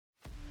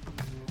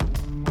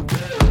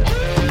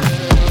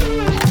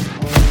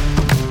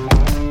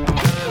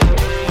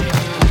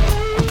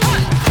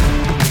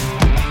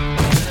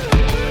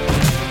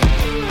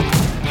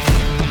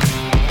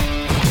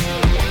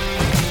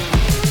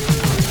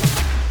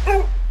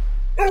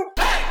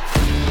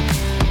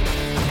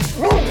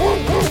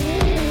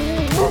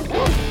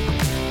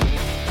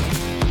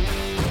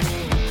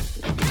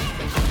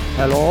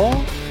Hello?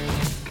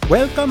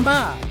 Welcome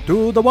back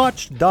to the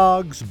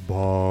Watchdogs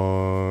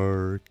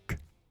Bark.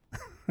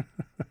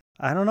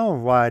 I don't know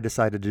why I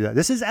decided to do that.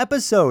 This is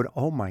episode,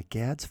 oh my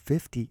God,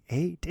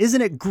 58.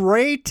 Isn't it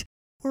great?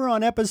 We're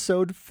on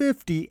episode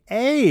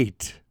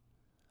 58.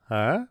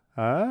 Huh?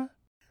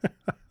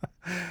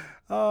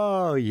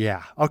 Oh,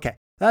 yeah. Okay.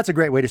 That's a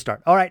great way to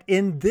start. All right.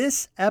 In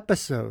this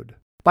episode,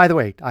 by the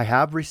way, I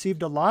have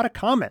received a lot of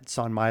comments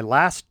on my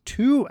last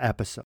two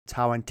episodes,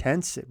 how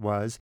intense it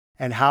was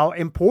and how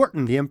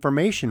important the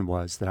information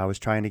was that I was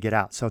trying to get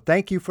out. So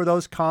thank you for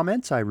those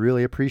comments. I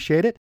really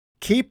appreciate it.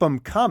 Keep them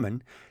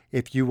coming.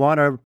 If you want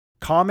to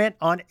comment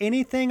on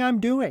anything I'm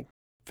doing,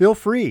 feel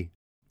free.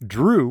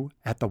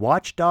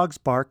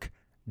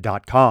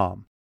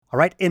 Drew@thewatchdogsbark.com. All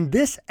right. In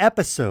this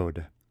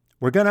episode,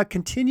 we're going to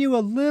continue a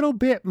little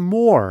bit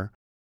more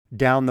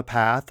down the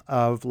path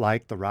of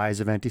like the rise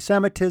of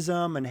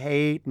anti-Semitism and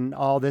hate and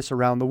all this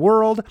around the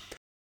world.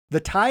 The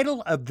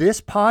title of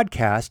this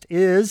podcast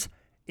is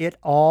It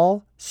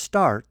All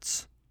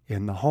Starts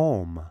in the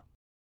Home.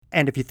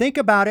 And if you think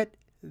about it,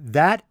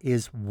 that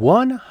is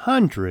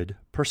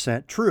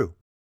 100% true.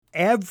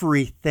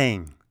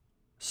 Everything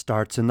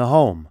starts in the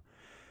home.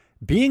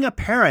 Being a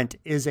parent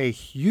is a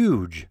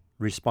huge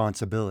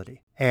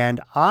responsibility. And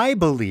I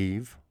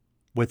believe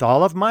with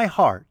all of my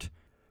heart,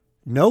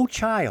 no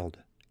child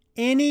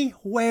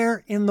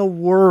anywhere in the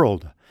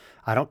world,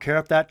 I don't care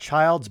if that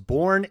child's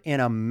born in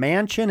a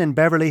mansion in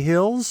Beverly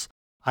Hills,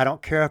 I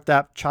don't care if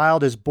that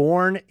child is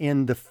born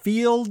in the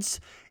fields,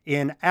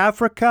 in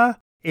Africa,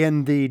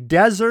 in the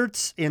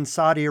deserts, in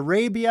Saudi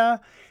Arabia,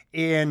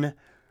 in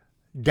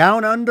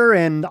down under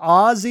in the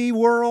Aussie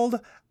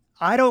world.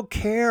 I don't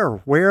care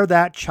where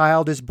that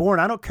child is born.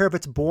 I don't care if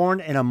it's born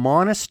in a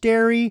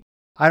monastery.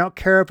 I don't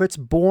care if it's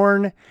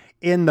born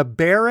in the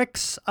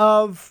barracks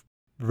of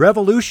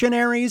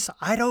revolutionaries.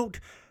 I don't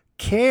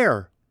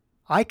care.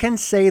 I can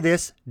say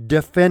this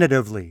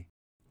definitively.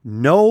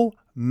 No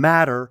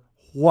matter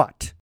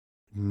what,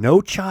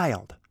 no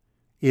child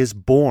is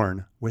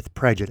born with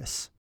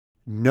prejudice.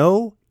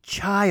 No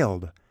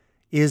child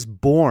is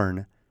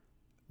born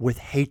with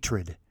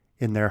hatred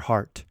in their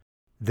heart.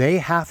 They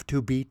have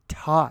to be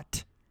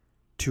taught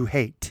to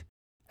hate,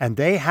 and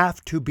they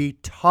have to be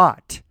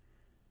taught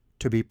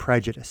to be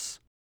prejudiced.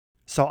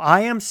 So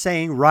I am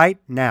saying right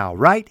now,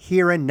 right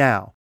here and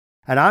now,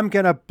 and I'm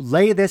going to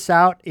lay this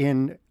out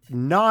in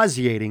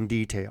nauseating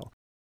detail.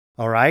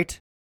 All right?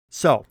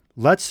 So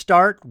let's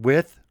start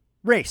with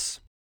race.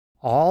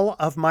 All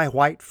of my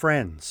white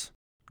friends,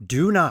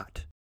 do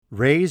not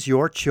raise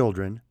your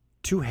children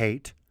to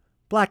hate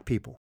black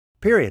people.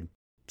 Period.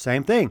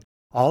 Same thing.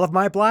 All of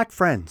my black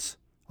friends,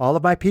 all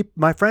of my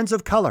friends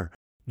of color,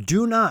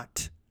 do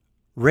not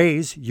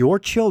raise your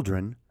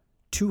children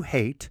to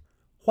hate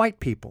white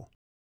people.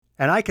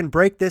 And I can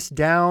break this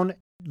down,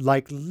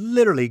 like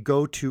literally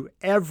go to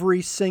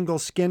every single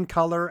skin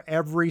color,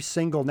 every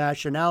single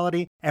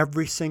nationality,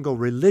 every single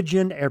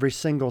religion, every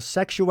single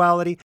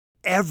sexuality,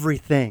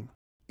 everything.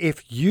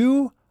 If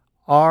you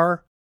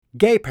are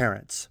gay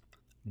parents,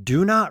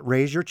 do not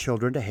raise your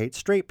children to hate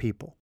straight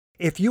people.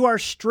 If you are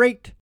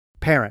straight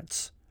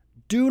parents,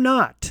 do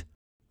not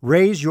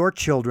raise your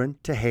children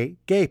to hate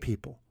gay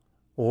people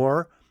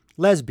or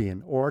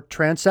lesbian or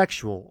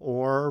transsexual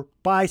or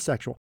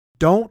bisexual.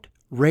 Don't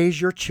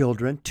raise your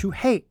children to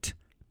hate,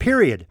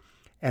 period.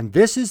 And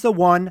this is the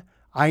one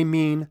I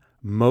mean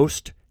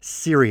most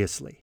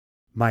seriously.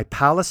 My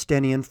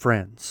Palestinian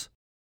friends,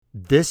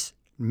 this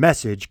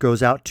message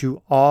goes out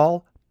to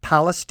all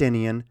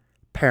Palestinian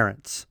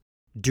parents.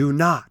 Do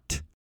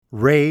not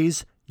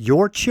raise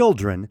your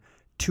children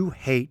to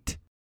hate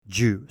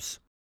Jews,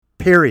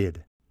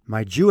 period.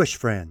 My Jewish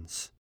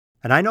friends,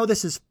 and I know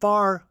this is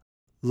far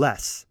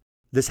less.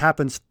 This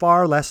happens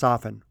far less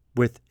often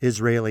with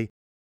Israeli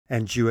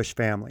and Jewish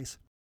families.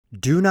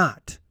 Do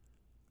not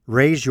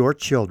raise your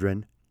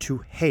children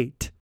to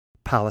hate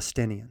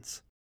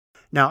Palestinians.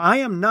 Now, I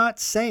am not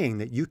saying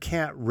that you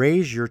can't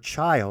raise your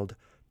child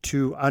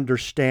to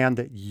understand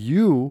that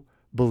you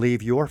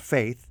believe your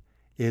faith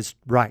is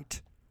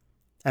right,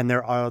 and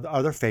there are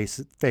other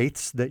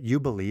faiths that you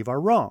believe are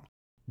wrong.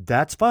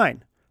 That's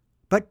fine.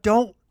 But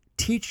don't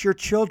teach your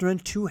children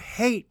to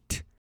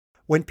hate.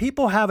 When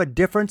people have a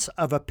difference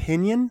of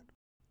opinion,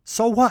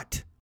 so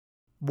what?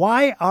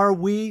 Why are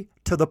we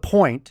to the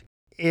point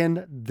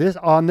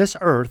on this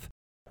earth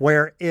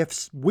where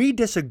if we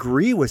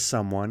disagree with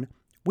someone,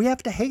 we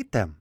have to hate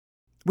them?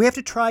 We have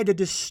to try to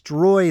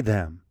destroy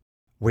them.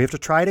 We have to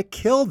try to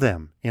kill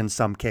them in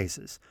some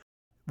cases.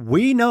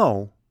 We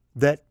know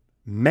that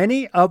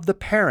many of the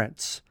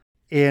parents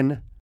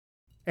in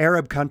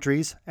Arab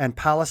countries and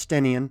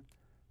Palestinian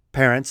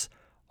parents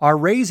are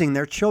raising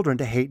their children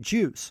to hate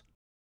Jews.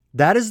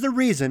 That is the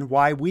reason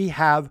why we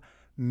have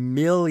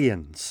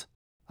millions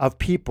of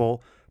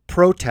people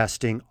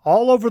protesting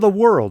all over the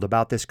world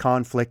about this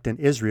conflict in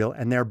Israel,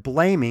 and they're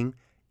blaming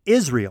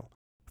Israel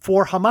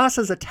for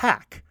Hamas's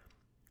attack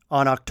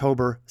on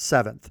October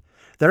 7th.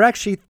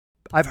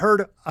 I've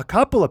heard a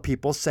couple of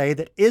people say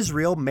that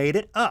Israel made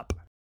it up,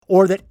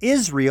 or that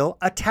Israel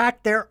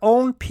attacked their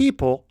own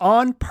people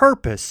on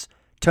purpose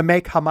to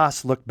make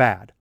Hamas look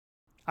bad.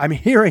 I'm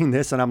hearing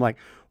this and I'm like,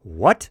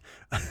 what?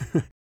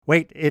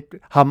 Wait,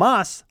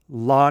 Hamas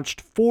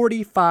launched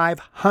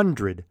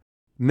 4,500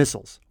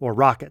 missiles or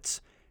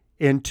rockets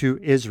into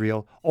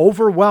Israel,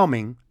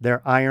 overwhelming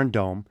their Iron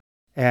Dome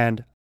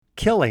and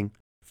killing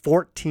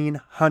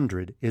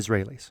 1,400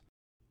 Israelis.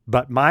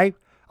 But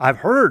I've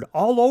heard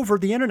all over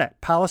the internet,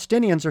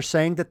 Palestinians are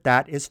saying that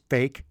that is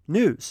fake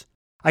news.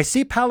 I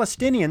see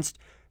Palestinians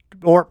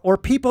or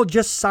people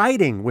just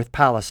siding with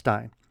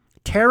Palestine,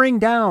 tearing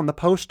down the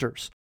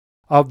posters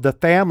of the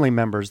family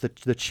members,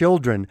 the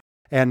children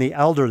and the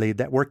elderly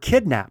that were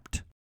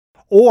kidnapped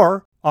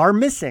or are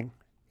missing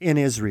in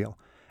Israel.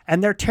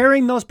 And they're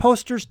tearing those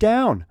posters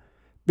down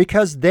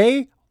because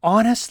they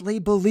honestly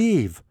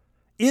believe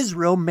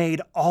Israel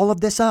made all of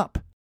this up.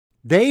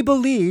 They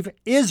believe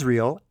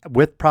Israel,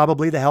 with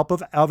probably the help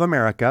of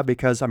America,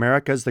 because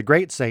America's the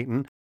great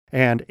Satan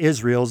and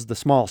Israel's the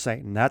small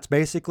Satan. That's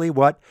basically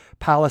what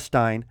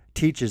Palestine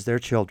teaches their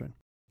children.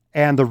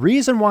 And the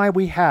reason why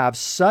we have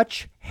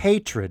such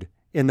hatred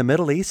in the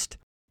Middle East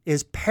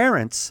is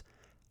parents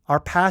are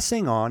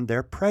passing on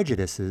their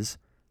prejudices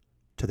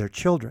to their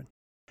children.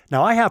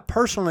 Now, I have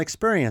personal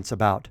experience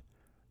about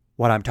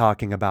what I'm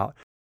talking about.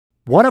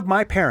 One of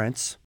my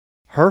parents,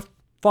 her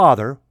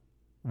father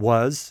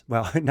was,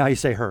 well, now you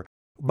say her,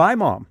 my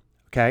mom,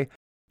 okay?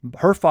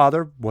 Her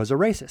father was a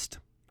racist.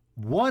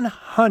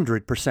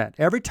 100%.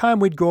 Every time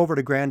we'd go over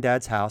to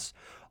Granddad's house,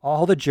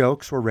 all the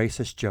jokes were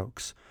racist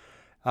jokes.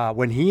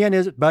 When he and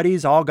his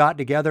buddies all got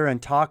together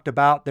and talked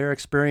about their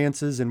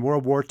experiences in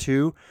World War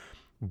II,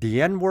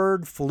 the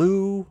N-word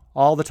flew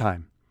all the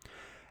time.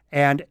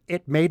 And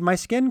it made my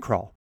skin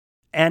crawl.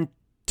 And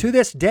to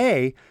this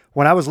day,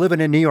 when I was living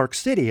in New York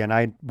City and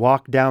I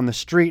walked down the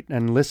street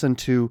and listened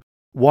to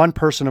one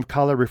person of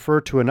color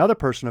refer to another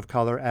person of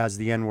color as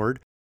the N-word,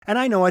 and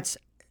I know it's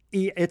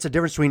a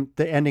difference between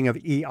the ending of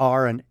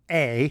ER and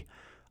A.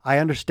 I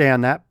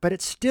understand that, but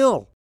it's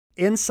still,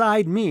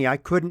 inside me, I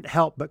couldn't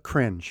help but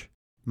cringe.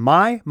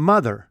 My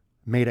mother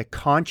made a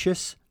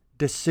conscious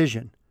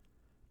decision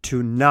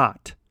to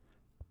not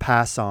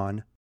pass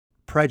on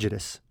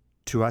prejudice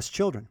to us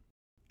children.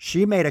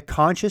 She made a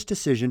conscious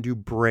decision to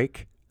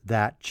break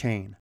that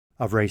chain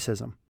of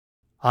racism.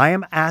 I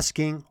am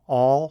asking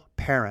all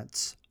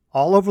parents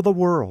all over the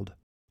world,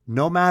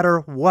 no matter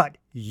what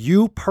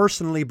you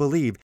personally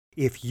believe,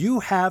 if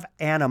you have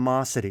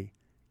animosity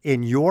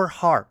in your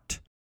heart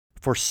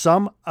for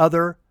some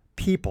other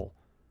people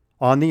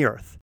on the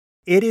earth,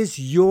 it is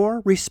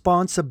your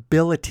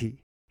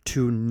responsibility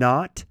to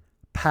not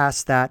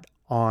pass that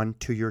on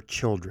to your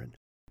children.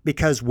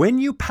 Because when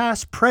you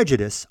pass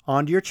prejudice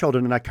onto your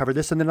children, and I covered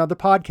this in another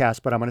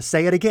podcast, but I'm going to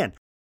say it again.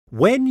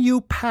 When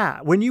you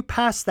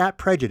pass that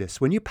prejudice,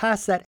 when you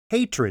pass that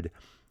hatred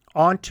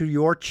onto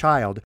your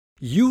child,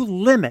 you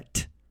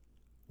limit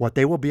what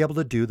they will be able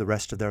to do the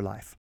rest of their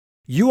life.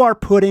 You are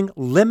putting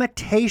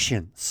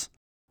limitations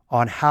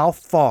on how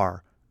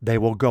far they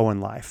will go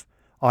in life,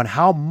 on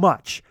how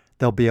much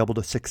they'll be able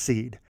to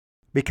succeed.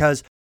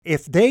 Because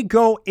if they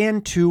go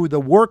into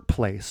the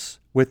workplace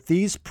with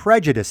these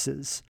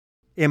prejudices,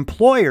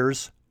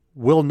 employers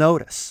will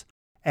notice,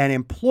 and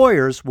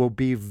employers will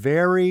be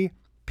very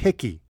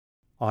picky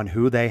on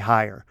who they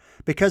hire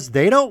because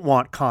they don't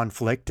want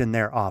conflict in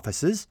their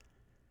offices.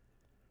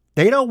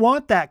 They don't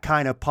want that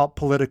kind of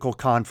political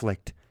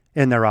conflict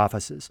in their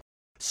offices.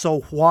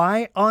 So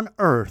why on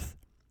earth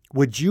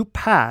would you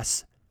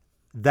pass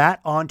that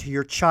on to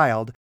your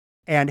child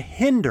and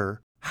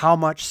hinder how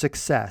much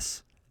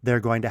success they're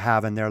going to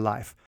have in their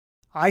life?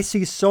 I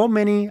see so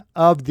many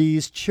of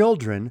these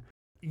children,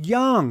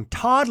 young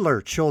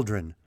toddler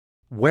children,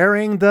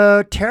 wearing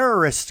the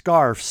terrorist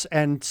scarves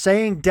and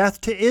saying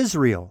death to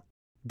Israel.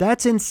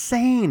 That's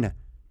insane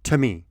to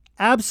me.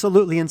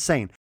 Absolutely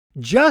insane.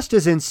 Just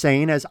as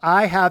insane as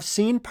I have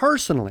seen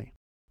personally.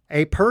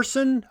 A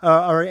person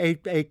or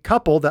a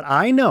couple that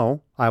I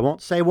know, I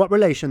won't say what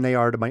relation they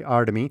are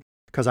to me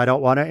because I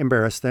don't want to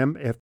embarrass them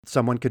if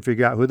someone could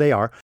figure out who they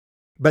are.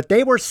 But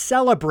they were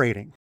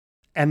celebrating,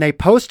 and they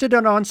posted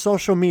it on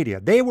social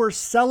media. They were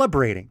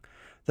celebrating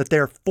that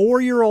their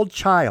 4-year-old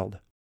child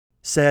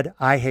said,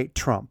 "I hate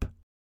Trump.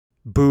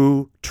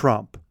 Boo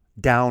Trump.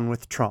 Down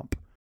with Trump."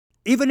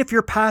 Even if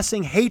you're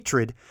passing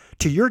hatred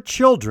to your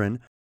children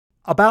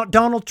about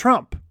Donald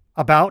Trump,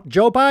 about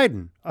Joe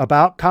Biden,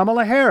 about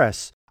Kamala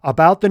Harris,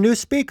 about the new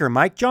speaker,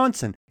 Mike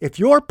Johnson, if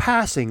you're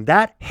passing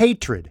that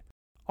hatred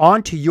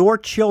onto your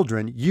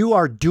children, you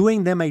are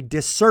doing them a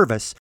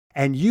disservice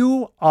and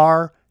you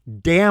are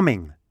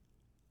damning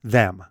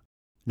them.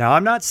 Now,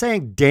 I'm not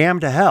saying damn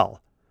to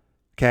hell,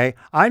 okay?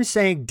 I'm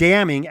saying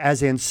damning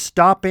as in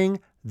stopping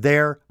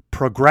their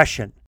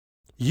progression.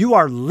 You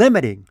are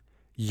limiting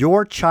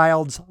your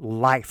child's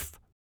life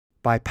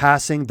by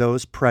passing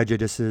those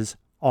prejudices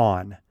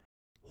on.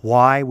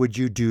 Why would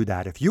you do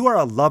that? If you are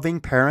a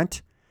loving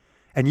parent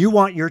and you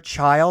want your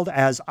child,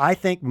 as I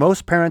think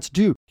most parents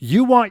do,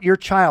 you want your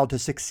child to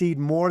succeed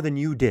more than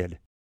you did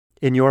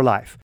in your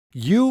life.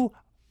 You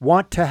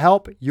want to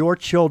help your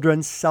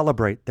children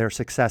celebrate their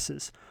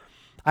successes.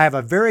 I have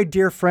a very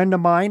dear friend of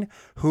mine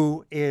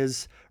who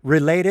is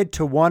related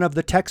to one of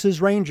the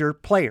Texas Ranger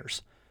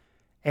players.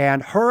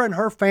 And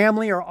her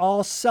family are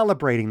all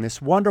celebrating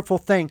this wonderful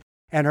thing.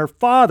 And her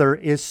father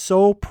is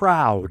so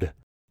proud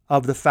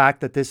of the fact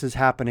that this is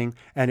happening.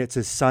 And it's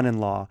his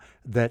son-in-law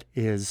that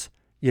is,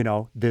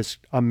 this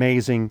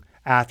amazing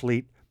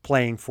athlete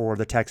playing for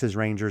the Texas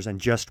Rangers and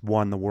just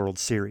won the World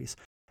Series.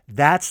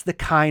 That's the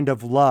kind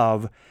of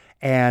love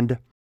and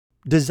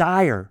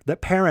desire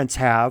that parents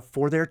have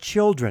for their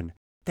children.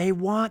 They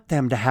want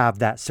them to have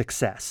that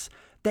success.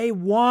 They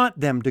want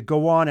them to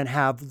go on and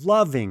have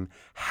loving,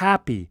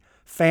 happy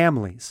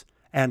families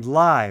and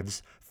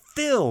lives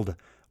filled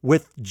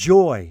with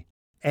joy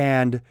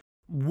and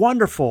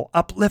wonderful,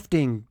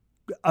 uplifting,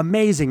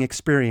 amazing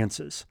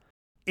experiences.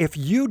 If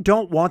you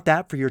don't want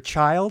that for your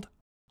child,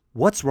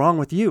 what's wrong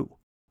with you?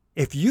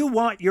 If you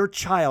want your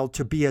child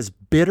to be as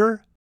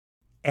bitter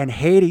and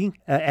hating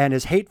and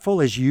as hateful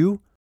as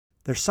you,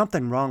 there's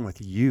something wrong with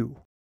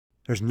you.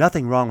 There's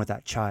nothing wrong with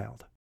that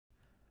child.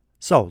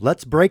 So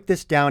let's break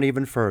this down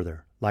even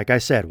further. Like I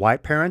said,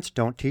 white parents,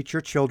 don't teach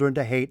your children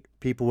to hate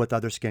people with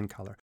other skin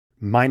color.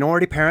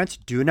 Minority parents,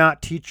 do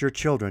not teach your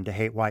children to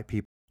hate white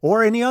people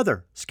or any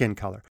other skin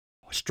color.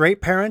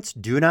 Straight parents,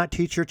 do not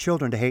teach your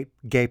children to hate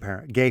gay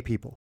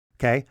people.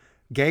 Okay?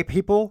 Gay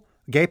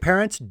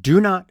parents,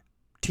 do not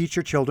teach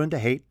your children to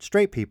hate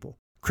straight people.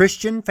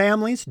 Christian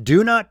families,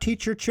 do not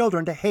teach your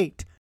children to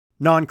hate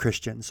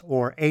non-Christians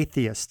or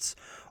atheists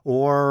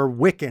or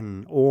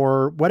Wiccan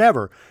or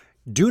whatever.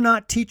 Do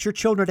not teach your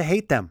children to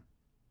hate them.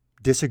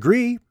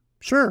 Disagree,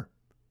 sure.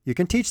 You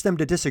can teach them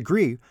to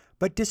disagree,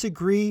 but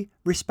disagree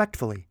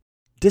respectfully.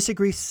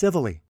 Disagree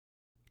civilly.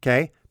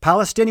 Okay?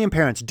 Palestinian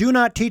parents, do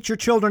not teach your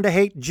children to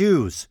hate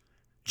Jews.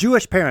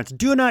 Jewish parents,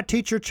 do not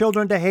teach your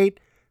children to hate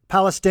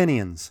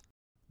Palestinians.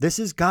 This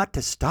has got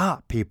to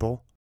stop,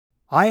 people.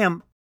 I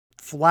am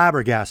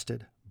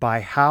flabbergasted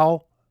by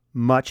how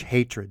much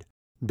hatred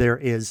there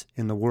is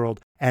in the world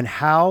and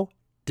how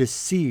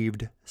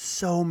deceived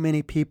so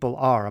many people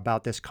are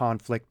about this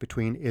conflict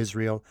between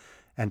Israel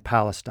and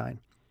Palestine.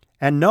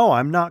 And no,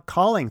 I'm not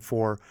calling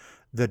for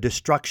the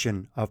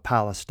destruction of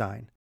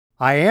Palestine.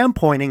 I am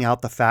pointing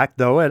out the fact,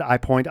 though, and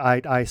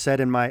I said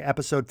in my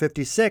episode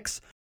 56,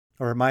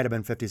 or it might have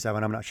been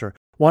 57, I'm not sure,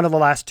 one of the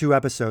last two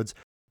episodes,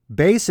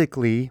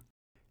 basically,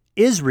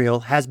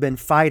 Israel has been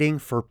fighting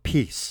for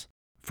peace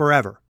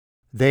forever.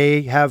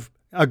 They have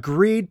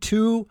agreed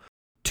to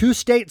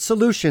two-state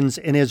solutions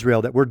in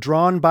Israel that were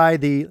drawn by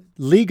the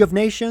League of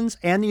Nations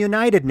and the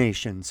United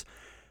Nations,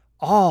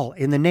 all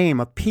in the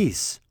name of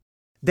peace.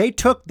 They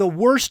took the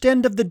worst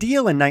end of the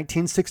deal in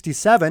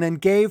 1967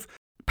 and gave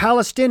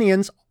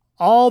Palestinians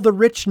all the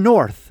rich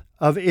north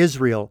of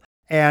Israel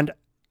and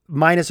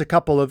minus a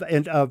couple of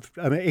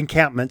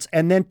encampments,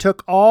 and then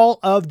took all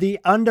of the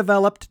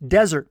undeveloped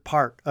desert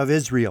part of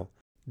Israel.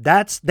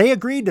 They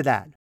agreed to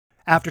that.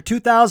 After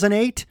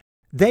 2008,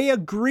 they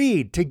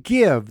agreed to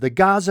give the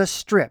Gaza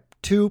Strip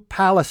to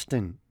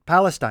Palestine,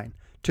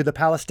 to the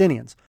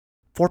Palestinians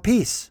for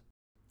peace.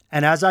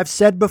 And as I've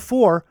said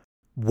before,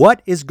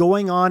 what is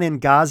going on in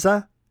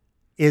Gaza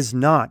is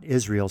not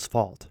Israel's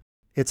fault.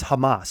 It's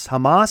Hamas.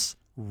 Hamas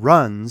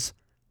runs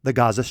the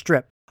Gaza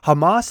Strip.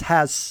 Hamas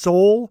has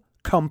sole,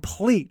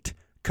 complete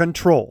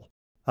control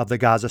of the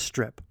Gaza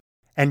Strip.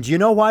 And do you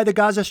know why the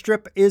Gaza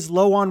Strip is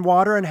low on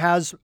water and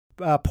has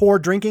poor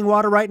drinking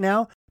water right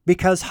now?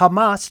 Because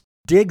Hamas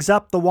digs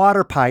up the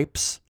water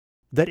pipes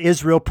that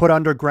Israel put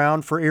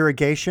underground for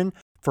irrigation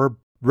for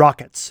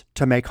rockets,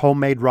 to make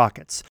homemade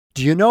rockets.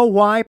 Do you know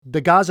why the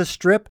Gaza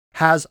Strip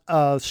has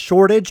a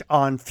shortage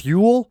on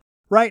fuel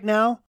right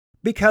now?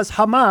 Because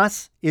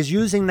Hamas is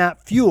using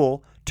that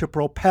fuel to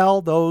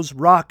propel those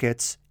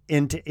rockets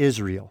into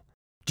Israel.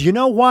 Do you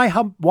know why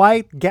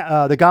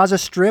the Gaza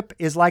Strip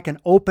is like an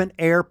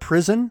open-air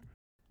prison?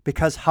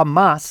 Because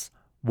Hamas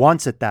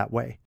wants it that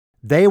way.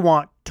 They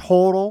want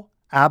total,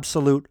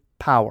 absolute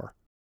power.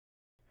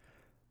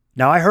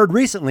 Now, I heard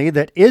recently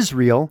that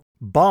Israel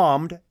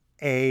bombed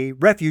a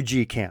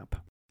refugee camp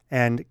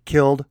and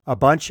killed a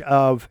bunch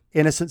of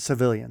innocent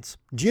civilians.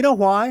 Do you know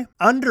why?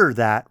 Under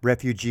that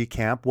refugee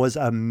camp was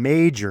a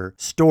major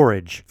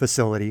storage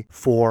facility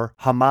for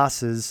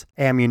Hamas's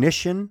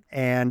ammunition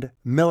and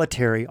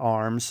military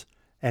arms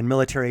and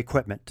military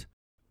equipment.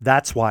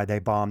 That's why they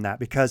bombed that,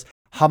 because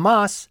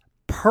Hamas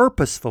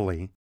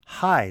purposefully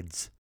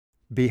hides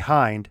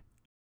behind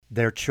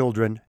their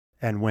children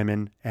and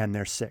women and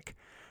their sick.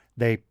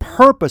 They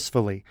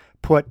purposefully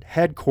put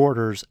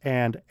headquarters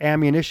and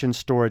ammunition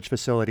storage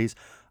facilities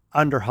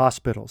under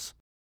hospitals,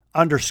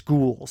 under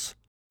schools,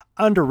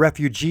 under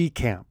refugee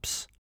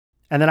camps.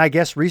 And then I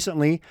guess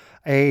recently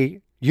a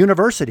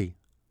university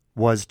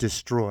was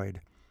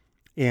destroyed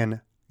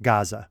in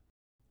Gaza.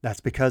 That's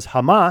because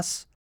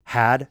Hamas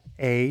had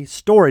a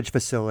storage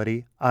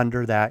facility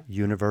under that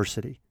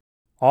university.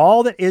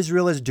 All that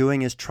Israel is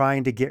doing is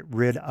trying to get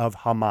rid of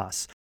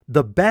Hamas.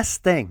 The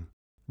best thing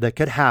that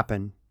could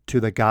happen to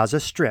the Gaza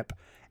Strip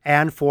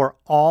and for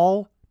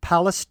all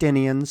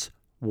Palestinians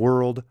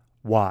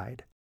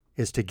worldwide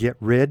is to get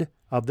rid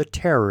of the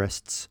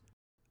terrorists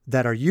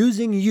that are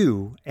using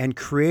you and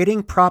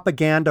creating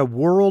propaganda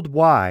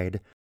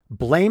worldwide,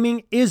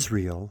 blaming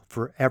Israel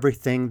for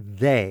everything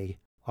they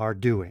are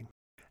doing.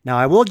 Now,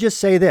 I will just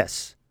say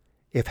this.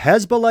 If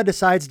Hezbollah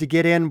decides to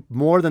get in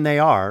more than they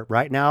are,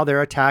 right now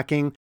they're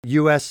attacking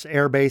U.S.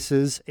 air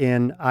bases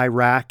in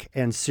Iraq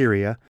and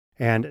Syria,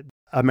 and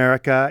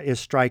America is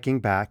striking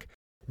back.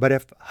 But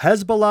if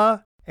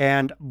Hezbollah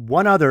and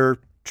one other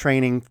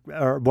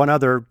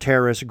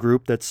terrorist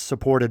group that's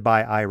supported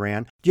by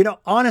Iran,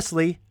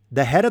 honestly,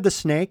 the head of the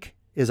snake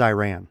is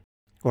Iran,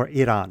 or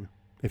Iran,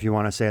 if you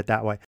want to say it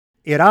that way.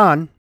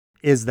 Iran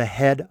is the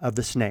head of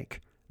the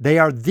snake. They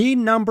are the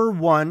number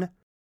one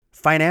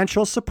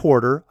financial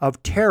supporter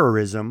of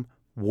terrorism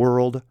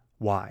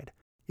worldwide.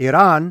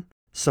 Iran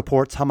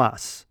supports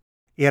Hamas.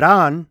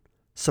 Iran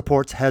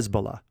supports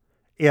Hezbollah.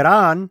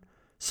 Iran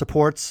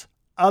supports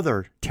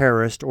other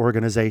terrorist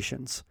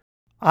organizations.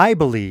 I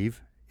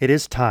believe it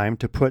is time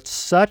to put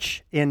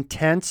such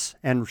intense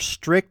and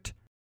strict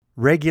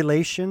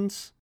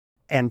regulations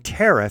and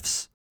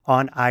tariffs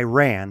on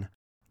Iran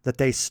that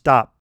they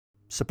stop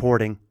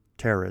supporting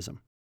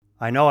terrorism.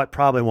 I know it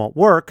probably won't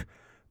work,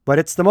 but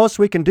it's the most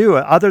we can do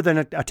other than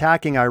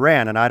attacking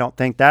Iran, and I don't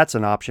think that's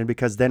an option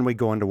because then we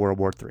go into World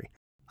War III.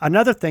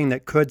 Another thing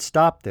that could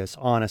stop this,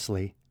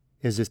 honestly,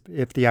 is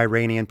if the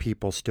Iranian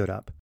people stood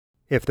up.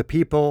 If the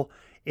people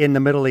in the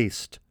Middle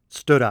East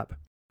stood up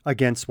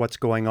against what's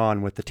going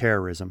on with the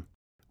terrorism,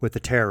 with the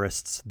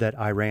terrorists that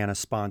Iran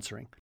is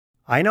sponsoring.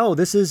 I know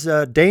this is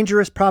a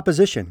dangerous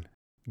proposition,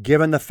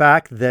 given the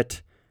fact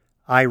that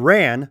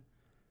Iran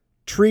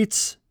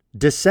treats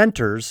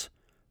dissenters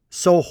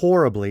so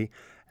horribly.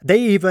 They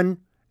even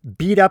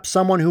beat up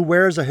someone who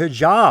wears a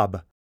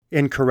hijab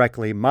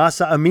incorrectly.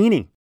 Mahsa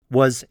Amini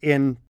was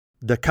in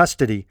the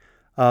custody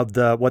of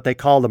what they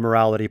call the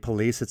morality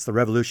police. It's the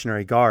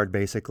Revolutionary Guard,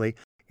 basically,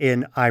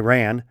 in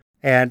Iran.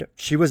 And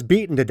she was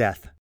beaten to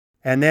death.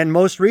 And then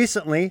most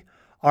recently,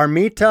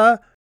 Armita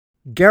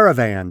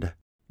Garavand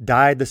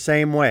died the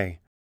same way.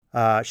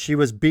 She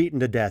was beaten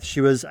to death.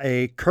 She was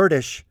a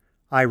Kurdish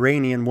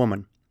Iranian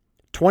woman.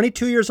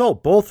 22 years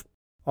old. Both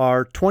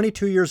are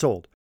 22 years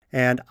old.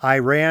 And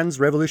Iran's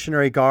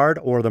Revolutionary Guard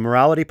or the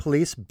morality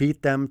police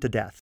beat them to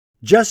death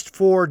just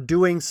for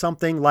doing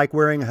something like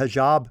wearing a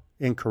hijab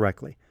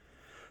incorrectly.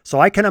 So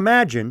I can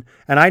imagine,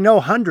 and I know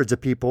hundreds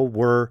of people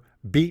were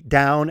beat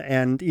down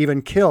and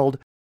even killed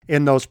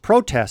in those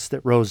protests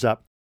that rose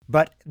up.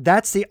 But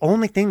that's the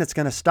only thing that's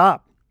going to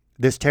stop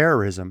this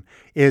terrorism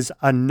is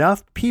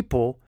enough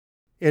people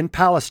in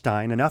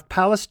Palestine, enough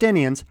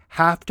Palestinians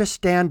have to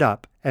stand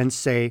up and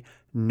say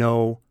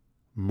no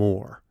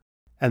more.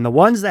 And the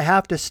ones that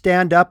have to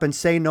stand up and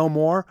say no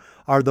more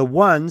are the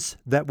ones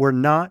that were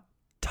not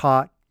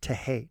taught to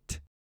hate.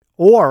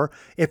 Or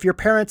if your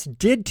parents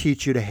did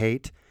teach you to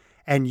hate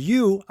and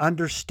you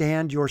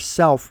understand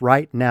yourself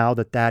right now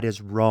that that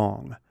is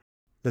wrong,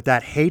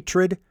 that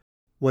hatred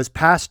was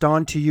passed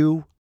on to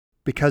you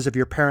because of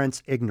your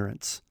parents'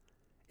 ignorance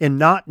in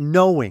not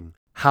knowing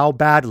how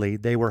badly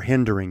they were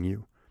hindering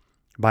you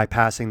by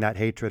passing that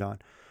hatred on.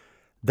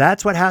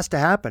 That's what has to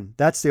happen.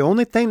 That's the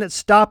only thing that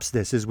stops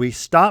this is we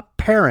stop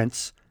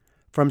parents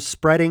from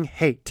spreading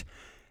hate.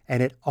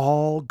 And it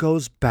all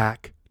goes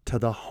back to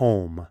the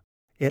home.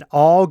 It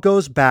all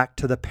goes back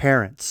to the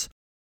parents.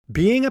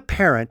 Being a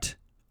parent,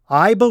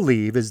 I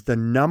believe, is the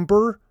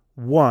number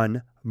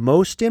one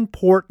most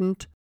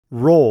important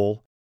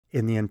role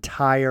in the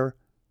entire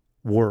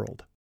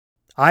world.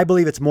 I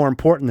believe it's more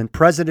important than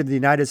President of the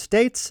United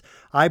States.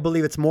 I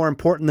believe it's more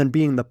important than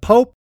being the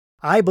Pope.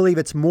 I believe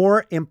it's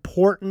more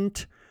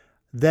important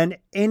than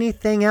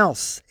anything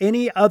else,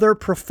 any other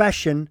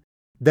profession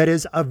that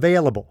is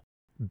available.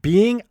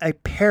 Being a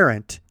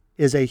parent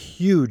is a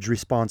huge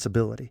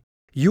responsibility.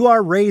 You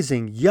are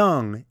raising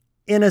young,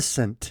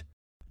 innocent,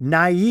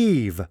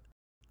 naive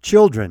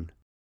children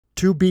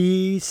to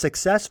be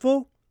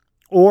successful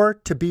or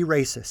to be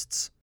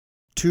racists,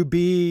 to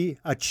be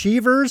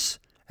achievers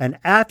and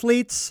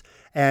athletes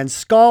and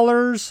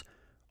scholars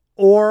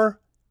or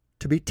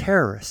to be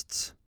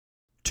terrorists,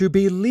 to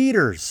be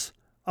leaders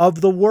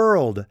of the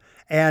world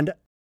and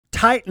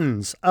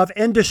titans of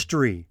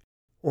industry,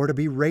 or to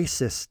be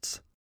racists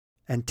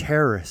and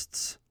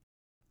terrorists.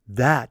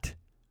 That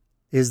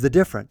is the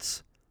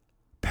difference.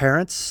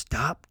 Parents,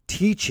 stop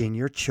teaching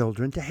your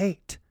children to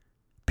hate.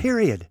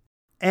 Period.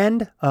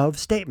 End of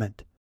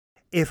statement.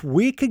 If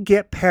we could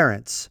get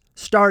parents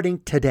starting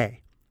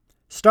today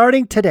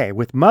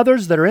with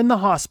mothers that are in the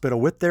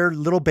hospital with their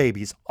little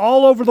babies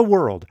all over the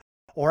world,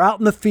 or out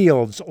in the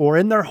fields, or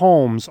in their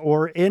homes,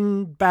 or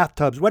in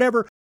bathtubs,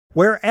 whatever,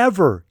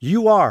 wherever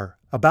you are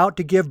about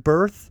to give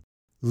birth,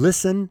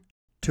 listen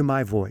to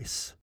my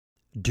voice.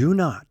 Do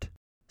not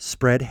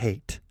spread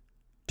hate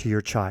to your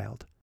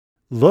child.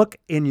 Look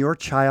in your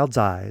child's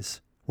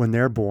eyes when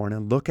they're born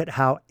and look at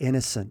how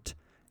innocent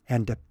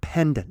and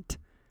dependent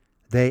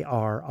they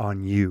are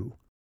on you.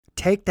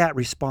 Take that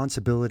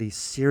responsibility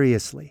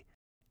seriously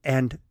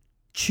and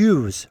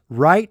choose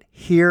right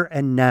here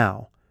and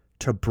now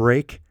to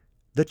break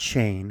the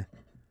chain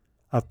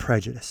of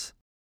prejudice.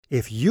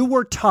 If you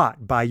were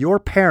taught by your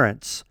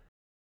parents,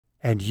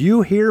 and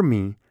you hear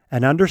me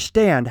and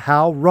understand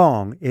how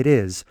wrong it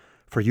is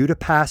for you to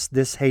pass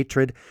this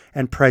hatred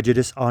and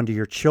prejudice onto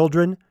your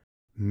children,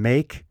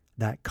 make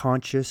that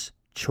conscious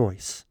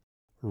choice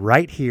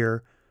right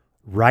here,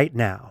 right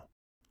now.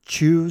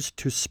 Choose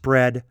to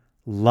spread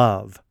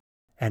love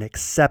and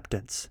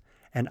acceptance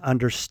and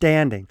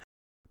understanding.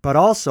 But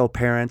also,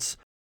 parents,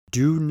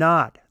 do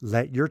not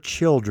let your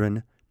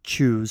children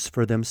choose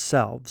for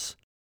themselves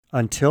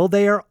until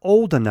they are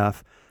old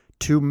enough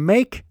to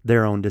make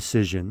their own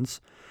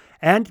decisions.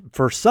 And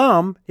for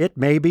some, it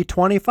may be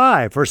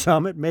 25. For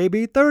some, it may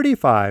be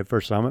 35.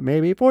 For some, it may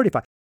be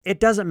 45. It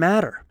doesn't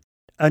matter.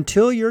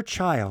 Until your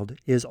child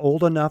is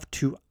old enough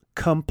to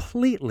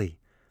completely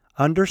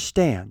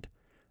understand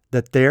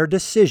that their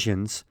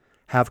decisions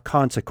have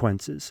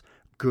consequences,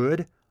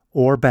 good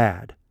or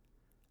bad.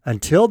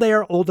 Until they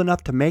are old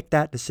enough to make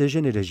that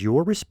decision, it is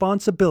your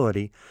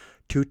responsibility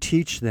to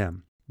teach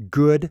them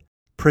good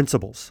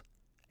principles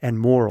and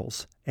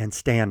morals and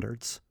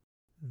standards.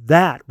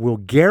 That will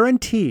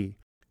guarantee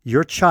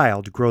your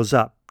child grows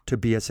up to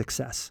be a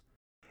success.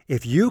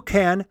 If you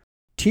can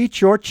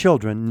teach your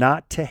children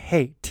not to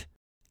hate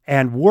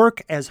and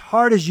work as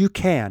hard as you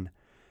can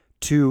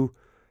to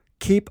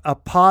keep a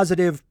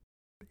positive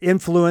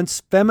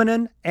influence,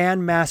 feminine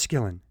and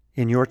masculine,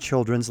 in your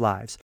children's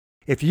lives.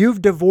 If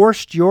you've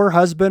divorced your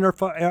husband or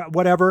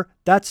whatever,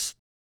 that's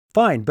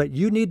fine, but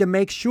you need to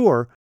make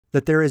sure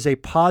that there is a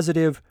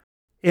positive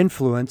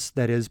influence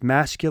that is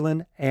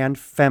masculine and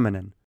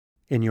feminine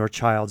in your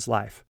child's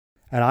life.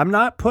 And I'm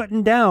not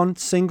putting down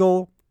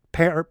single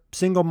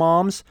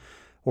moms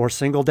or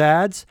single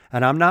dads,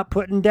 and I'm not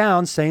putting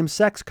down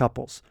same-sex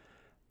couples.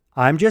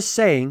 I'm just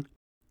saying,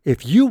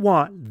 if you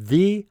want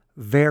the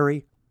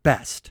very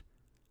best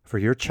for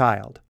your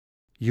child,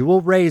 you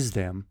will raise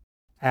them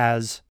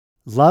as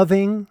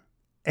loving,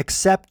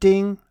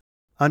 accepting,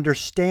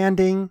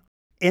 understanding,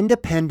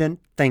 independent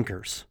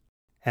thinkers.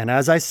 And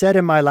as I said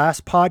in my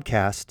last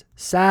podcast,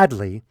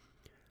 sadly,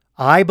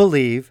 I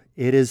believe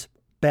it is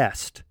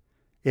best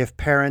if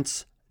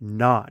parents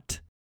not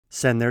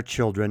send their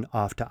children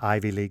off to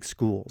Ivy League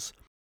schools.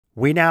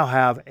 We now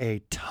have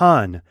a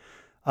ton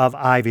of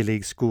Ivy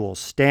League schools: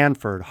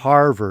 Stanford,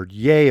 Harvard,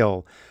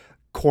 Yale,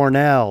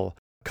 Cornell,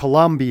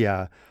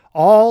 Columbia.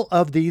 All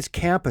of these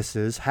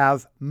campuses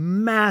have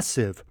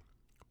massive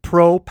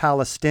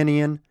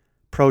pro-Palestinian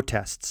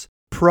protests,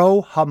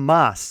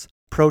 pro-Hamas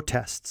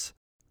protests.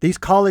 These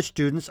college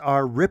students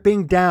are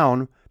ripping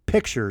down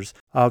pictures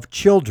of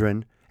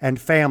children and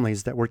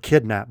families that were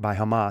kidnapped by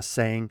Hamas,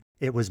 saying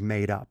it was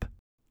made up.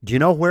 Do you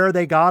know where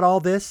they got all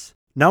this?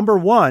 Number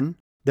one,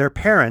 their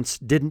parents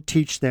didn't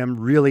teach them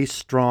really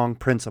strong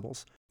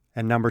principles.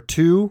 And number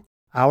two,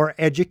 our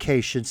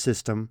education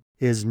system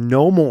is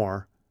no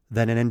more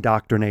than an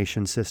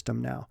indoctrination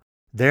system now.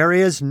 There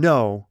is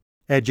no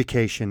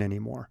education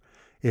anymore.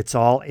 It's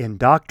all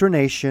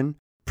indoctrination,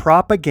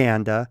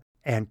 propaganda,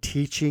 and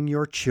teaching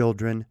your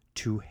children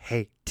to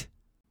hate.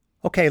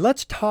 Okay,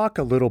 let's talk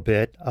a little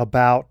bit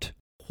about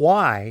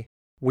why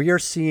we are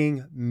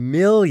seeing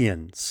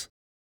millions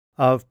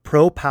of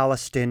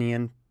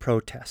pro-Palestinian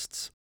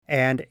protests.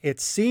 And it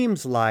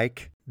seems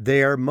like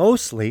they're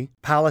mostly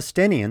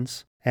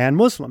Palestinians and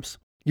Muslims.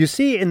 You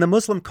see, in the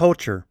Muslim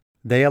culture,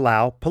 they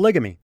allow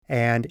polygamy.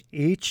 And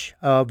each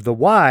of the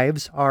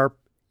wives are,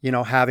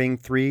 having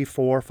 3,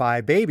 4,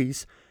 5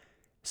 babies.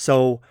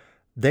 So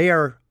they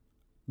are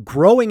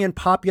growing in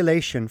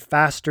population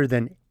faster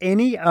than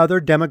any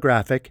other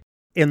demographic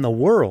in the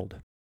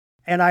world.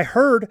 And I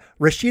heard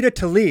Rashida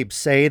Tlaib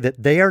say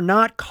that they are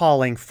not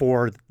calling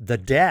for the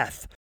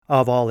death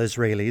of all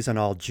Israelis and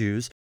all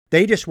Jews.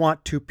 They just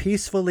want to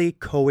peacefully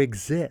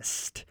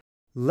coexist.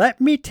 Let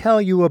me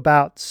tell you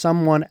about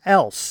someone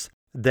else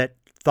that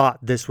thought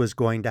this was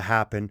going to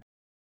happen.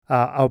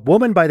 A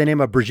woman by the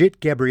name of Brigitte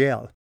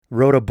Gabriel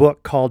wrote a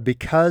book called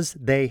Because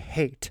They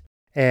Hate.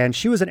 And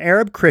she was an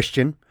Arab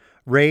Christian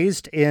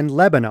raised in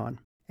Lebanon.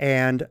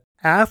 And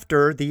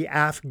after the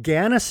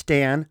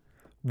Afghanistan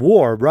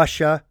war,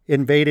 Russia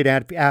invaded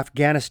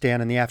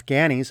Afghanistan, and the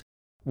Afghanis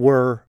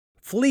were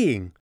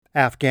fleeing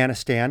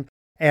Afghanistan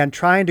and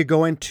trying to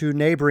go into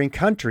neighboring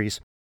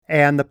countries.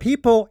 And the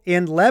people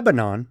in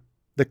Lebanon,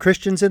 the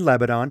Christians in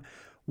Lebanon,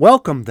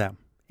 welcomed them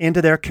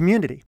into their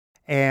community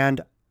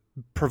and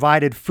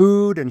provided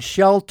food and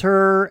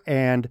shelter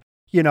and,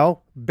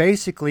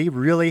 basically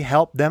really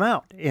helped them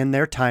out in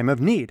their time of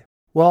need.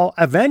 Well,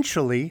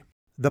 eventually,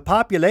 the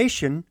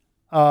population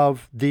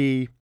of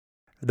the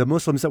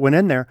Muslims that went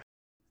in there,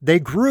 they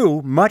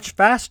grew much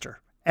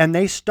faster, and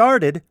they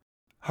started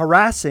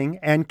harassing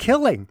and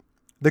killing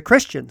the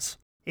Christians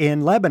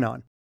in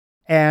Lebanon.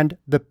 And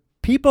the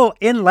people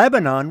in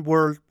Lebanon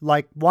were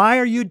like, why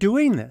are you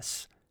doing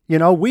this?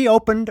 We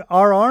opened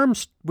our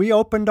arms. We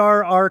opened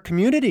our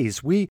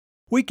communities. We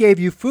gave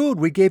you food.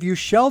 We gave you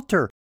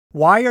shelter.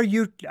 Why are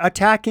you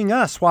attacking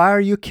us? Why are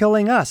you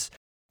killing us?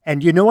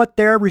 And you know what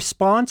their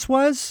response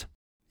was?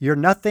 You're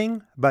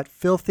nothing but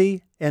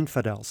filthy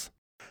infidels.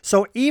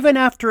 So even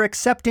after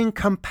accepting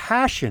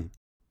compassion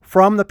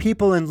from the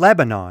people in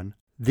Lebanon,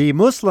 the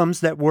Muslims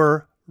that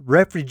were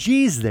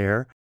refugees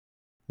there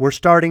were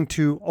starting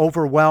to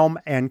overwhelm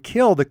and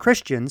kill the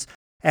Christians.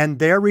 And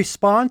their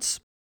response,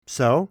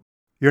 so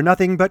you're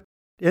nothing but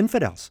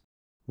infidels.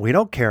 We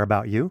don't care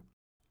about you.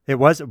 We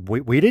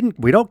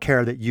don't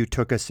care that you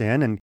took us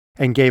in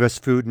and gave us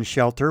food and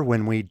shelter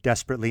when we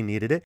desperately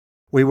needed it.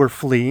 We were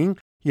fleeing,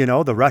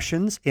 the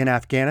Russians in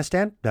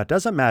Afghanistan. That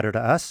doesn't matter to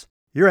us.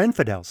 You're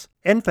infidels.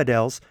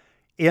 Infidels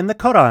in the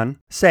Quran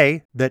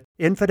say that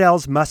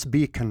infidels must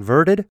be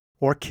converted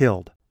or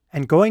killed.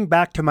 And going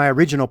back to my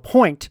original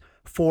point,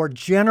 for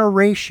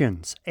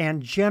generations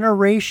and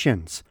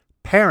generations,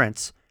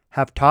 parents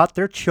have taught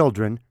their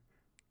children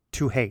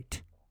to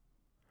hate.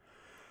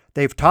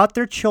 They've taught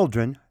their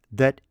children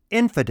that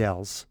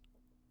infidels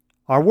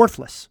are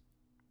worthless.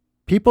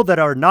 People that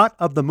are not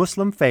of the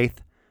Muslim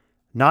faith,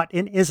 not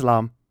in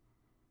Islam,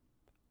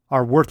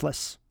 are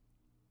worthless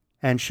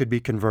and should be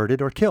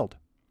converted or killed.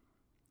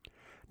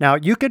 Now,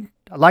 you could,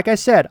 like I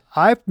said,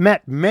 I've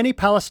met many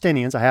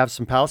Palestinians. I have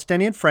some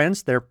Palestinian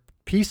friends. They're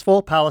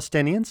peaceful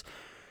Palestinians,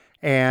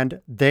 and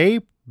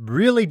they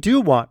really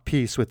do want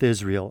peace with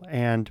Israel,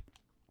 and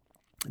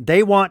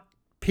they want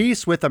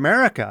peace with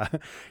America,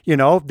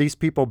 these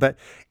people. But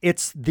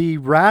it's the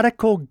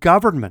radical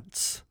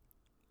governments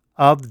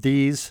of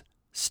these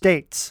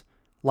states,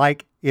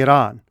 like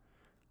Iran,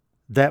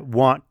 that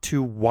want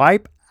to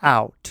wipe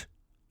out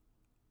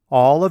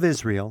all of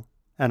Israel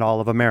and all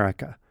of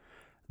America.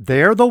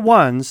 They're the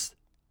ones,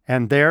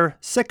 and they're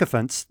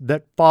sycophants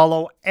that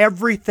follow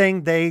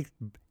everything they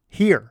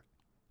hear,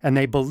 and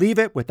they believe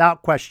it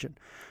without question.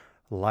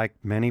 Like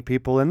many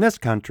people in this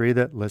country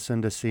that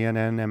listen to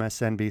CNN,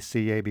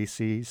 MSNBC,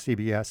 ABC,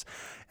 CBS,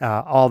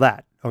 all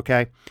that,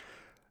 okay?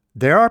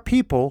 There are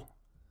people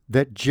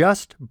that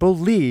just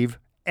believe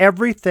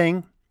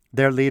everything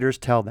their leaders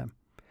tell them.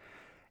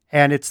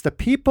 And it's the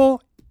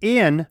people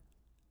in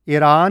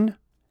Iran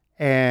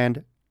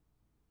and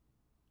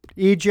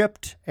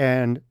Egypt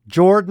and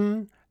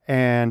Jordan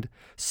and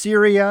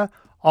Syria,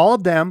 all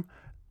of them,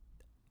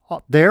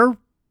 their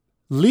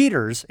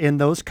leaders in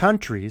those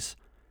countries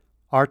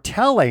are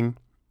telling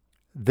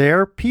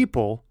their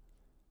people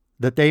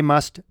that they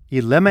must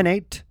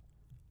eliminate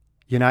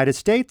United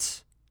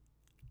States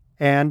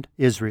and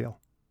Israel.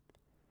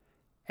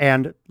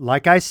 And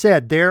like I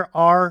said, there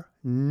are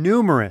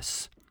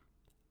numerous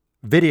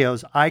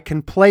videos I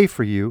can play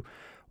for you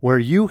where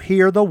you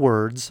hear the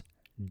words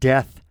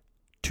death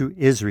to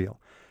Israel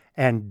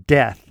and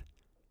death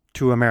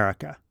to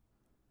America.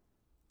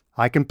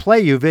 I can play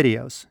you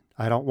videos.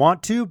 I don't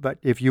want to, but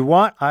if you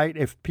want,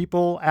 if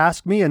people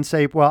ask me and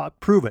say, well,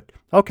 prove it.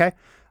 Okay,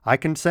 I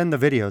can send the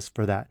videos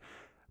for that.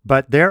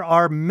 But there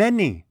are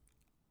many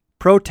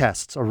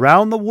protests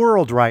around the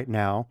world right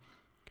now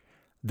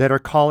that are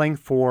calling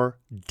for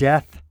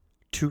death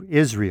to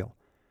Israel.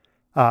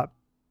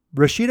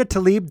 Rashida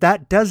Tlaib,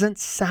 that doesn't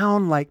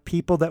sound like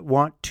people that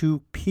want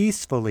to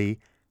peacefully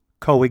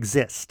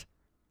coexist.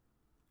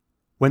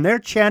 When they're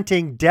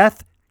chanting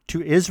death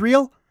to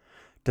Israel,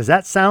 does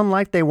that sound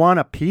like they want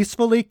to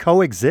peacefully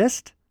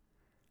coexist?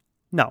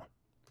 No.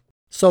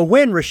 So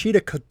when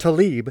Rashida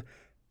Tlaib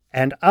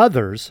and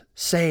others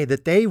say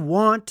that they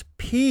want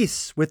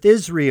peace with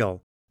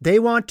Israel, they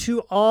want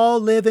to all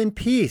live in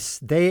peace,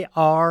 they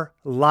are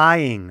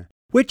lying,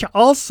 which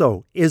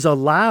also is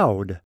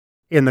allowed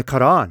in the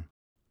Quran.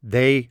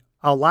 They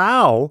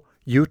allow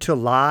you to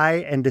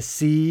lie and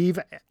deceive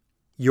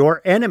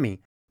your enemy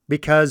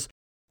because,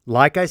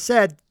 like I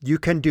said, you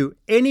can do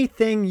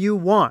anything you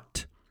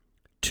want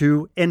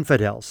to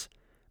infidels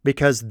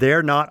because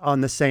they're not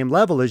on the same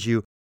level as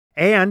you,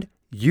 and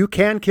you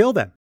can kill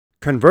them,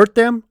 convert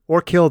them,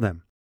 or kill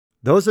them.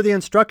 Those are the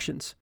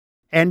instructions.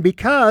 And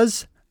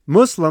because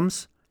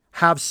Muslims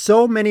have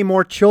so many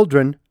more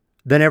children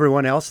than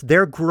everyone else,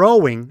 they're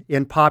growing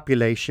in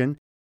population,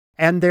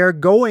 and they're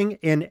going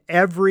in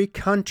every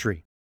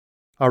country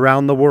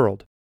around the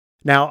world.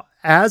 Now,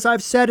 as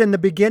I've said in the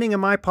beginning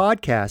of my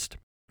podcast,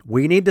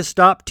 we need to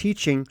stop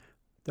teaching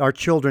our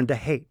children to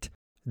hate.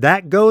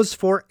 That goes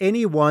for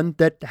anyone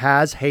that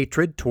has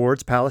hatred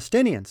towards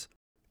Palestinians.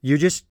 You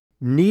just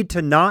need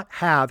to not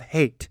have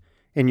hate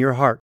in your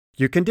heart.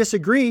 You can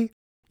disagree.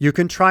 You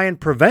can try and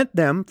prevent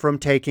them from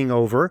taking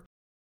over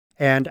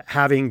and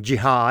having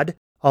jihad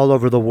all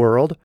over the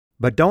world,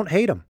 but don't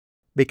hate them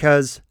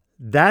because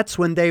that's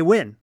when they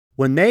win.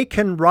 When they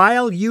can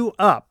rile you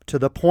up to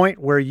the point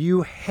where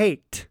you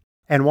hate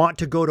and want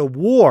to go to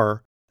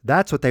war,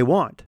 that's what they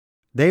want.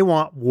 They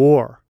want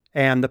war.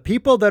 And the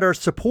people that are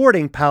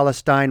supporting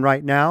Palestine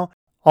right now,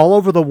 all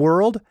over the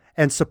world,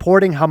 and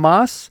supporting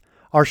Hamas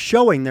are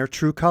showing their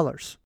true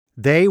colors.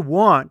 They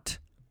want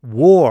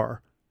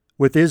war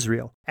with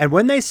Israel. And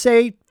when they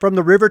say from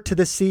the river to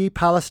the sea,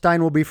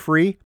 Palestine will be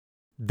free,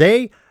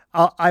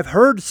 I've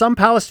heard some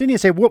Palestinians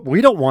say, well, we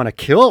don't want to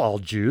kill all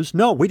Jews.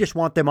 No, we just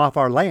want them off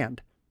our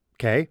land.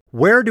 Okay.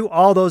 Where do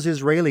all those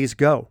Israelis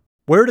go?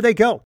 Where do they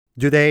go?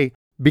 Do they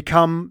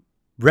become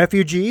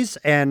refugees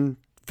and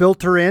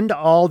filter into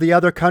all the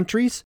other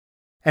countries?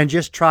 and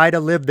just try to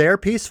live there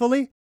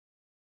peacefully?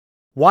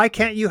 Why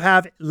can't you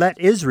let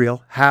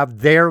Israel have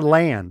their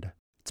land?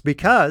 It's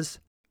because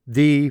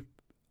the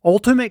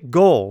ultimate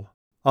goal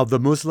of the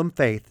Muslim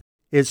faith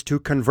is to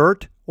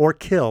convert or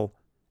kill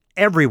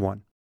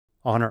everyone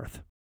on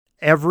earth,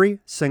 every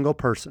single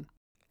person.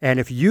 And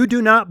if you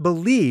do not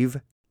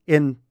believe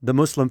in the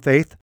Muslim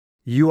faith,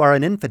 you are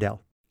an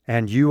infidel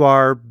and you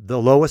are the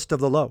lowest of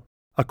the low,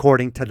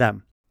 according to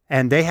them.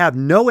 And they have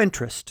no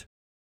interest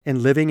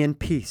in living in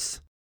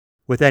peace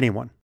with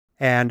anyone.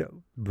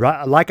 And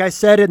like I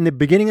said in the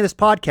beginning of this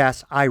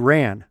podcast,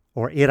 Iran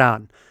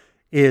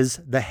is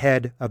the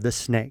head of the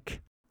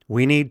snake.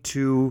 We need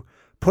to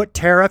put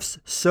tariffs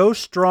so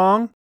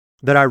strong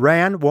that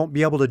Iran won't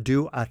be able to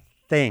do a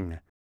thing.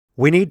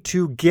 We need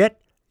to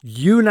get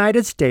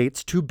United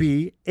States to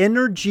be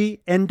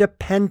energy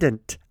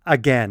independent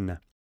again.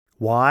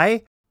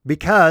 Why?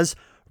 Because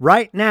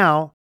right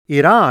now,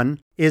 Iran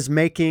is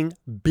making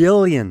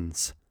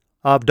billions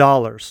of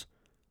dollars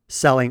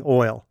selling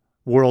oil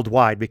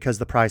worldwide because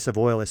the price of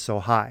oil is so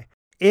high.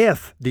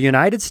 If the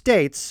United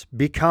States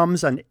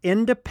becomes an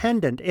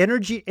independent,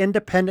 energy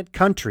independent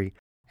country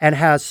and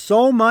has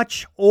so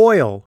much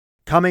oil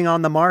coming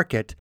on the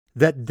market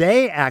that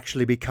they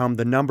actually become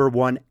the number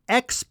one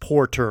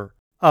exporter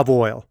of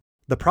oil,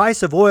 the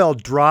price of oil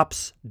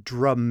drops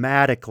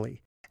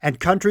dramatically. And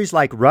countries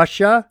like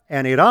Russia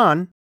and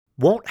Iran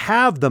won't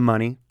have the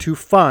money to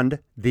fund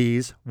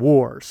these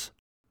wars.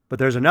 But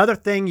there's another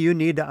thing you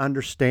need to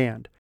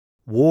understand.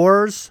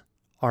 Wars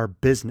are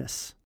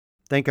business.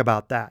 Think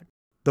about that.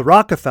 The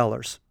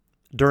Rockefellers,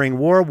 during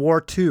World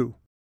War II,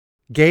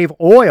 gave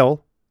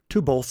oil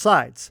to both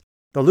sides.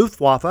 The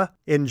Luftwaffe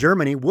in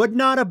Germany would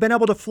not have been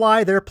able to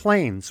fly their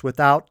planes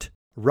without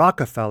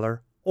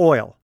Rockefeller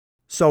oil.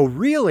 So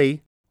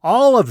really,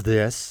 all of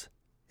this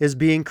is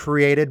being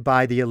created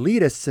by the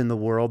elitists in the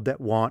world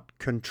that want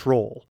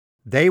control.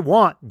 They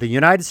want the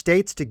United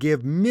States to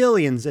give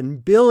millions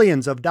and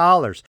billions of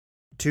dollars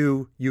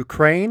to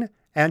Ukraine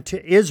and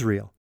to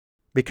Israel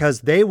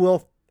because they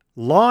will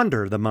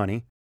launder the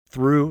money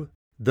through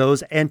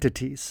those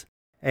entities.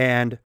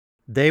 And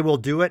they will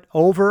do it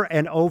over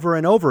and over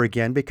and over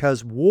again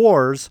because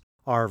wars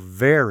are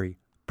very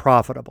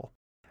profitable.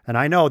 And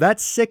I know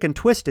that's sick and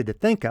twisted to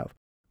think of,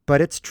 but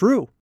it's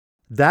true.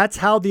 That's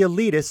how the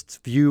elitists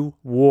view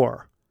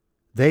war.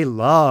 They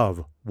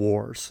love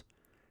wars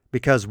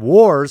because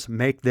wars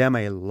make them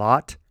a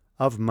lot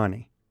of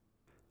money.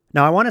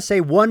 Now, I want to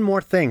say one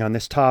more thing on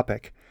this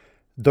topic.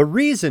 The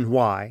reason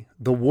why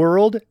the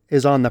world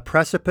is on the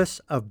precipice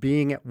of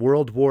being at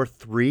World War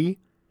III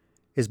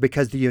is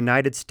because the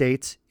United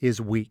States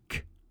is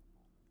weak.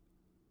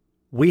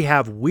 We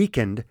have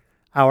weakened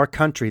our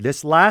country.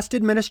 This last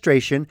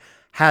administration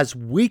has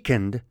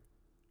weakened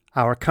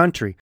our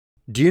country.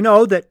 Do you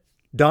know that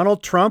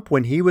Donald Trump,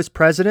 when he was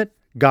president,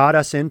 got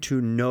us into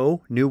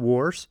no new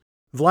wars?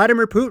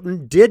 Vladimir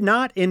Putin did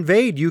not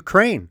invade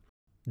Ukraine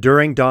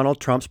during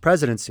Donald Trump's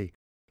presidency.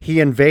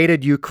 He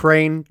invaded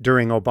Ukraine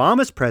during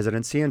Obama's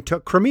presidency and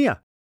took Crimea.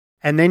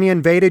 And then he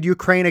invaded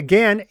Ukraine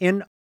again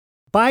in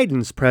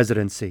Biden's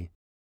presidency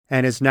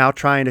and is now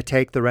trying to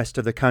take the rest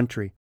of the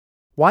country.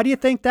 Why do you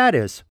think that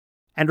is?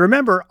 And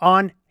remember,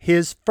 on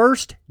his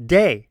first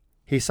day,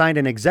 he signed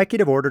an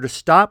executive order to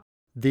stop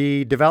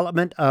the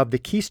development of the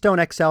Keystone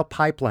XL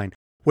pipeline,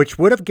 which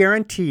would have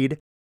guaranteed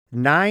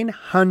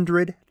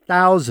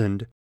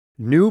 900,000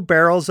 new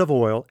barrels of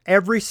oil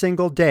every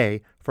single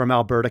day from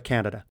Alberta,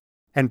 Canada.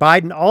 And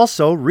Biden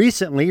also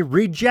recently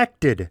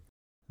rejected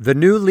the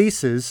new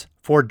leases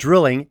for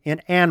drilling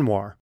in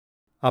Anwar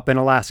up in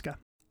Alaska.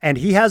 And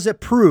he has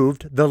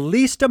approved the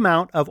least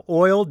amount of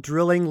oil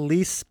drilling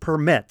lease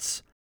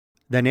permits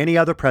than any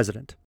other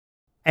president.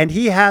 And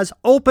he has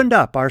opened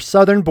up our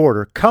southern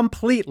border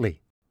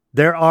completely.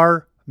 There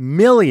are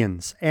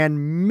millions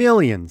and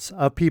millions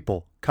of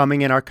people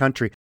coming in our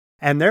country,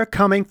 and they're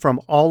coming from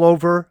all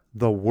over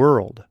the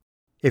world.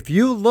 If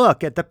you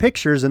look at the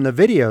pictures and the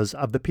videos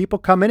of the people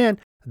coming in,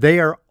 they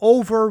are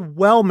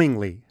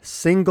overwhelmingly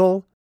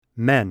single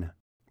men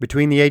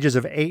between the ages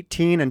of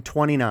 18 and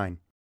 29,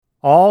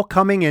 all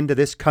coming into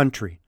this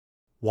country.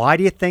 Why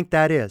do you think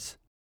that is?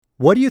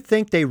 What do you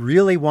think they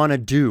really want to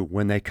do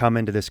when they come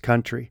into this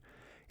country?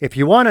 If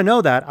you want to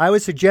know that, I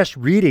would suggest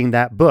reading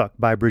that book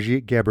by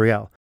Brigitte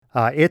Gabriel.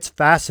 It's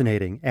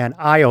fascinating and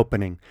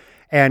eye-opening.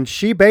 And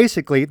she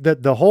basically,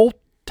 the whole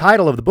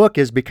title of the book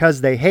is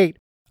Because They Hate,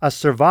 a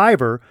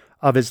Survivor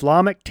of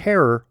Islamic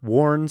Terror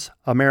Warns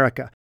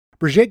America.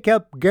 Brigitte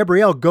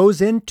Gabriel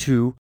goes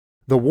into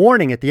the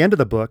warning at the end of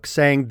the book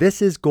saying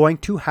this is going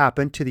to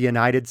happen to the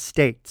United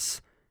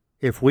States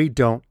if we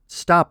don't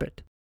stop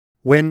it.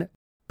 When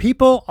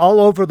people all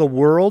over the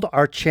world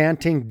are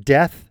chanting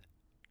death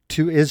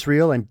to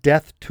Israel and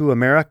death to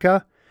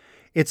America,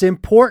 it's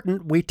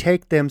important we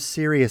take them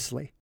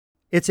seriously.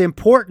 It's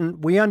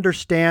important we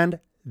understand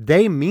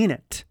they mean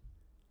it.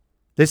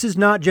 This is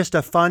not just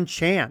a fun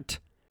chant.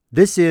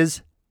 This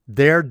is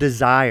their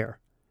desire.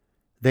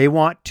 They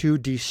want to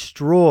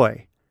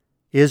destroy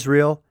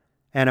Israel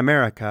and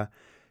America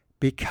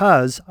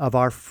because of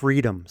our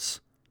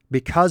freedoms.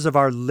 because of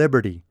our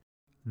liberty.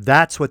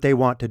 That's what they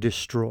want to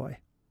destroy.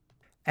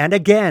 And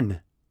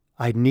again,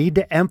 I need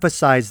to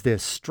emphasize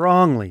this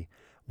strongly.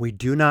 We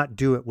do not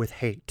do it with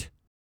hate.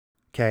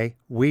 Okay?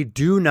 We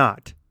do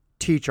not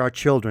teach our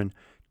children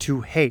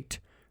to hate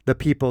the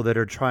people that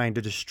are trying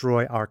to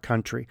destroy our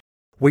country.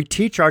 We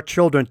teach our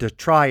children to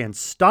try and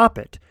stop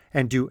it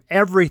and do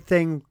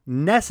everything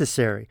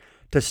necessary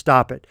to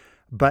stop it,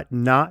 but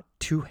not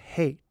to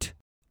hate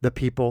the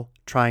people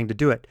trying to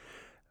do it.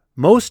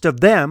 Most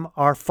of them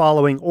are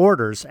following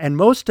orders, and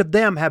most of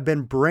them have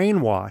been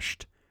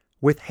brainwashed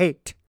with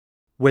hate,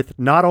 with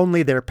not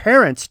only their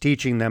parents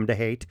teaching them to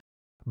hate,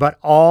 but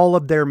all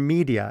of their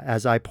media.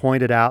 As I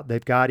pointed out,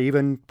 they've got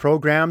even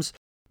programs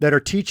that are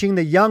teaching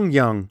the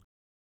young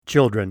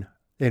children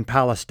in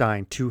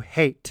Palestine to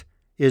hate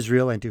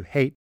Israel and to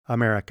hate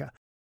America.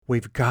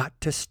 We've got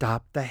to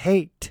stop the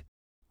hate.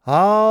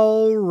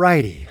 All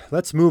righty,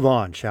 let's move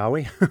on, shall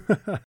we?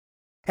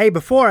 Hey,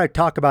 before I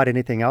talk about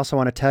anything else, I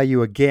want to tell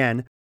you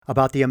again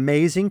about the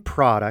amazing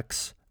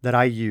products that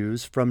I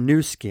use from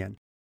Nu Skin.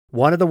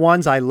 One of the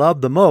ones I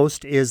love the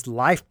most is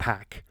Life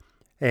Pack,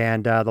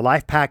 and the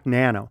Life Pack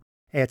Nano.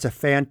 It's a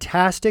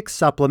fantastic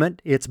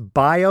supplement. It's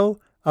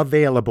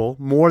bioavailable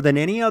more than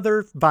any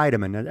other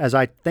vitamin. As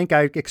I think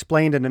I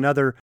explained in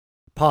another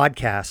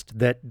podcast,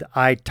 that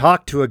I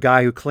talked to a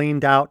guy who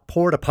cleaned out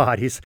porta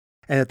potties,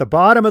 and at the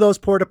bottom of those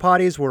porta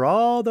potties were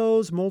all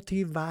those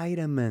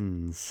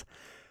multivitamins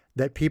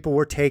that people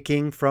were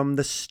taking from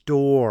the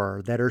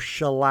store that are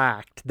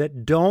shellacked,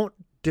 that don't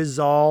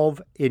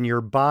dissolve in your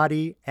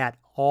body at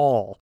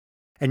all.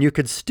 And you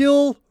could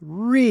still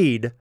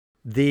read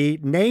the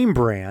name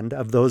brand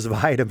of those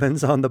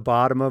vitamins on the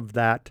bottom of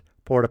that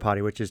porta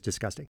potty, which is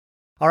disgusting.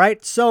 All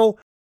right, so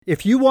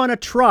if you want to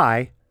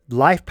try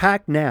Life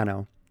Pack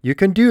Nano, you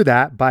can do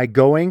that by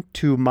going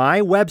to my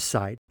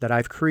website that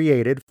I've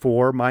created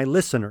for my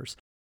listeners,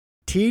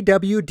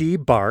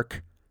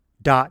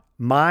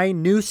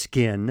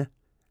 twdbark.mynuskin,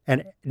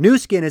 and Nu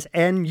Skin is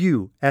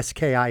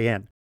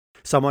Nuskin.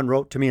 Someone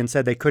wrote to me and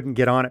said they couldn't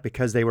get on it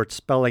because they were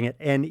spelling it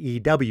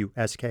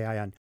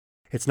Newskin.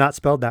 It's not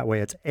spelled that way.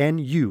 It's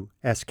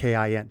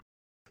Nuskin.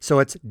 So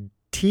it's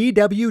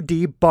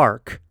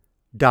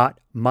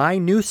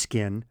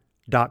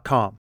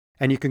twdbark.mynuskin.com.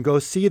 And you can go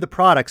see the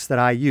products that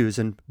I use.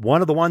 And one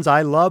of the ones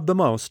I love the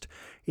most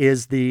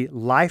is the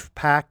Life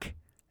Pack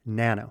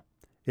Nano.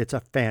 It's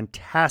a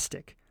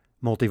fantastic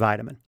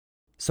multivitamin.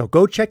 So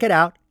go check it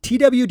out,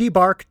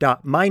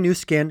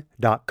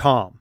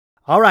 twdbark.mynuskin.com.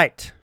 All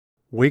right,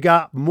 we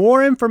got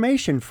more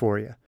information for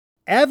you.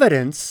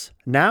 Evidence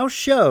now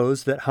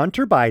shows that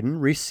Hunter Biden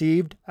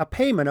received a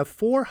payment of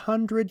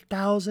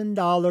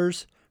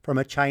 $400,000 from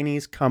a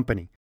Chinese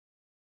company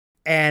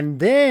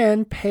and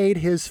then paid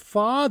his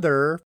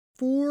father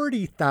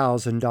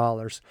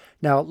 $40,000.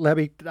 Now,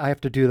 I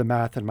have to do the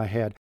math in my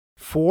head.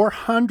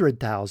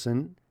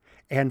 $400,000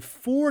 and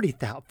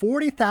 $40,000.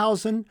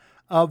 $40,000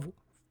 of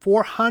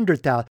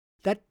 $400,000.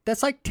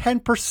 That's like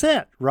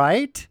 10%,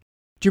 right?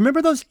 Do you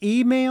remember those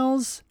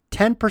emails?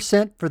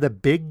 10% for the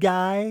big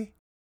guy?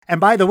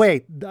 And by the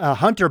way,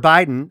 Hunter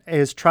Biden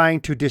is trying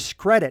to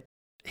discredit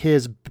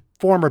his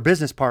former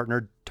business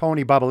partner,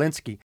 Tony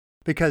Bobulinski,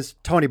 because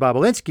Tony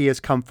Bobulinski has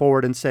come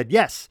forward and said,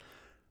 yes,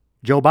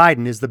 Joe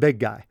Biden is the big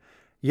guy.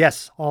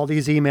 Yes, all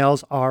these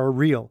emails are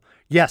real.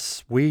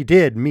 Yes, we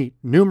did meet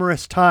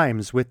numerous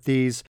times with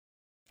these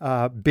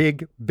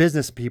big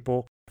business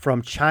people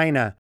from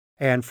China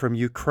and from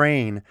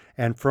Ukraine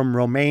and from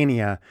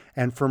Romania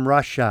and from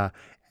Russia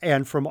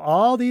and from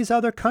all these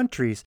other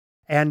countries.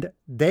 And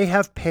they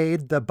have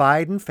paid the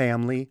Biden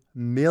family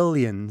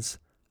millions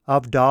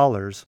of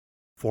dollars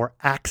for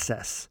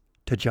access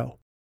to Joe.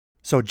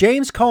 So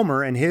James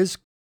Comer and his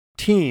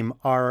team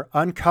are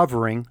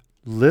uncovering,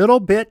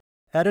 little bit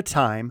at a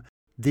time,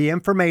 the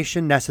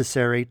information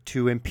necessary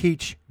to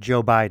impeach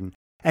Joe Biden.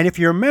 And if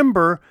you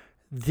remember,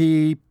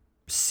 the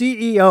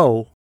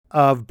CEO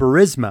of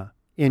Burisma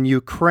in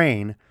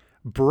Ukraine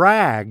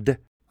bragged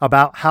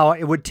about how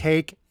it would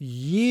take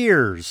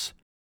years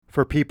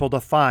for people to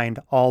find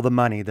all the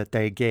money that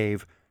they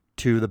gave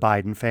to the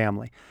Biden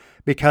family,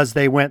 because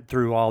they went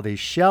through all these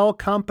shell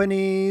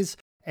companies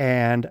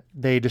and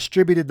they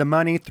distributed the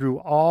money through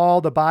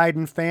all the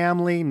Biden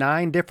family.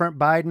 9 different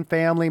Biden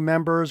family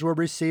members were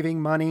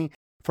receiving money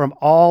from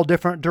all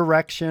different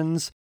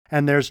directions,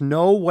 and there's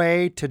no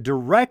way to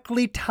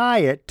directly tie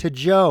it to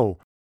Joe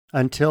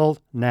until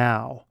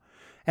now.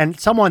 And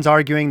someone's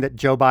arguing that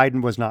Joe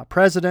Biden was not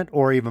president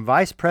or even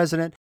vice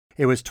president.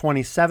 It was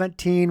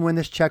 2017 when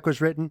this check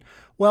was written.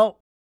 Well,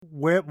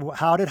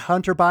 how did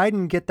Hunter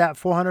Biden get that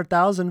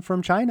 $400,000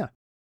 from China?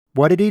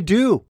 What did he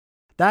do?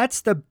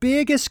 That's the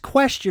biggest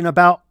question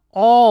about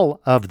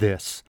all of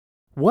this.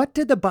 What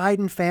did the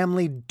Biden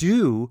family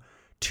do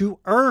to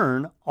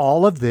earn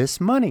all of this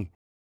money?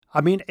 I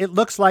mean, it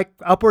looks like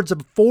upwards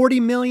of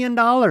 $40 million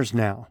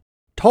now,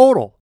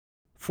 total,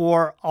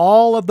 for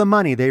all of the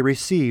money they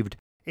received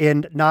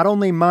in not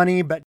only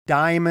money, but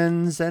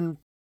diamonds and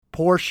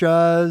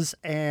Porsches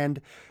and,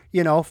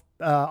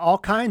 all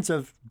kinds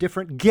of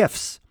different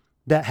gifts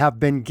that have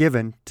been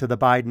given to the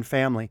Biden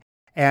family.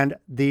 And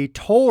the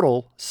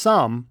total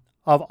sum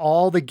of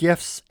all the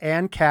gifts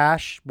and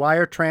cash,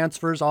 wire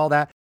transfers, all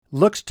that,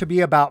 looks to be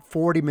about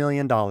 $40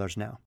 million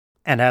now.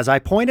 And as I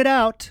pointed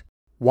out,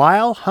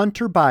 while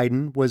Hunter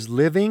Biden was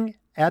living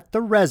at the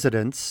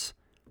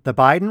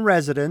Biden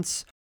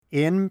residence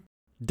in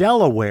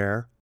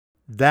Delaware,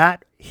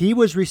 that he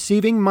was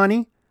receiving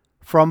money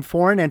from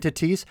foreign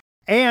entities,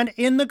 and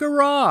in the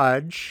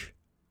garage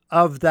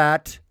of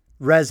that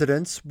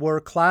residence were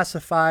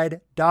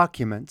classified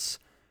documents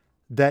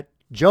that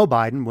Joe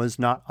Biden was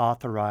not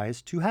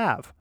authorized to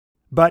have.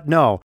 But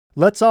no,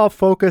 let's all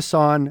focus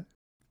on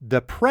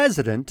the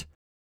president,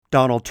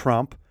 Donald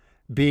Trump,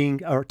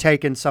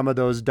 taking some of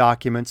those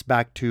documents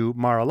back to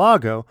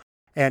Mar-a-Lago.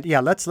 And yeah,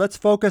 let's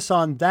focus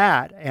on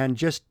that and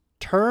just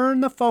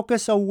turn the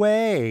focus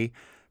away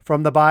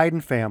from the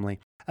Biden family,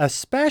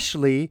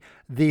 especially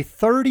the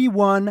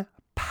 31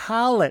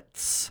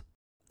 pallets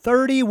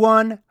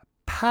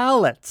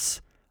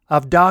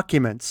of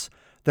documents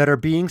that are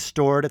being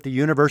stored at the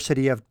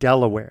University of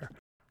Delaware.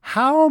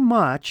 How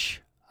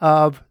much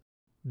of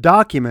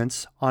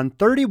documents on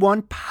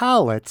 31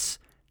 pallets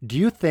do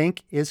you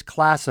think is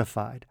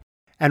classified?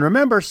 And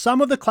remember,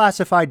 some of the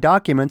classified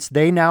documents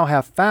they now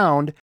have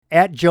found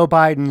at Joe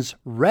Biden's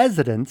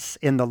residence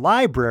in the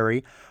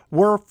library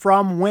were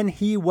from when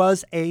he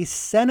was a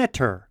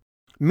senator,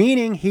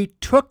 meaning he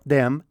took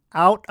them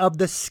out of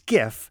the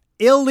SCIF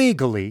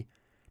illegally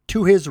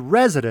to his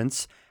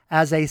residence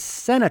as a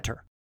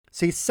senator.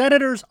 See,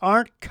 senators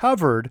aren't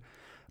covered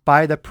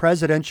by the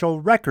Presidential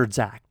Records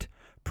Act.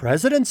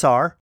 Presidents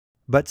are,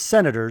 but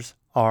senators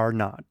are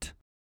not.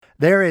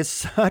 There is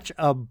such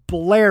a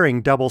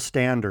blaring double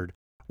standard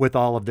with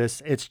all of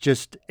this.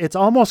 It's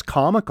almost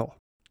comical,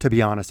 to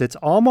be honest. It's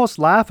almost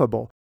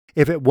laughable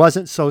if it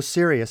wasn't so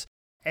serious.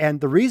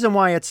 And the reason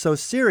why it's so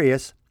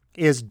serious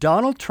is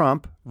Donald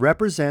Trump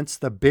represents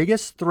the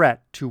biggest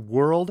threat to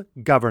world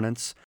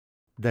governance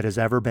that has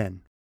ever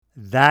been.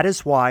 That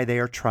is why they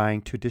are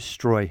trying to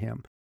destroy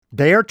him.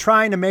 They are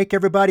trying to make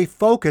everybody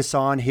focus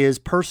on his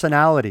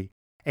personality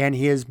and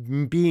his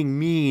being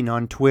mean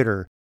on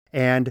Twitter.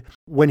 And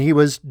when he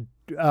was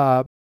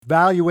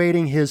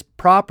valuating his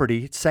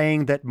property,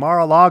 saying that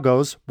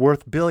Mar-a-Lago's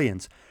worth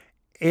billions.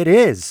 It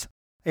is.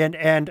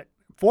 And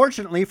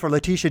fortunately for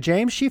Letitia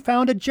James, she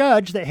found a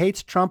judge that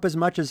hates Trump as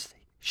much as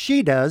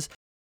she does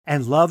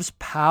and loves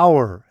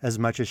power as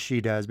much as she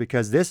does,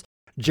 because this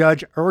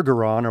Judge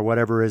Ergeron, or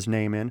whatever his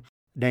name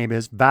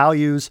is,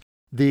 values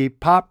the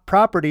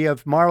property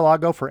of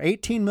Mar-a-Lago for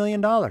 $18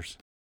 million.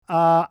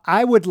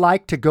 I would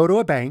like to go to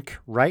a bank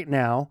right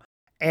now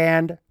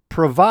and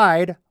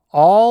provide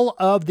all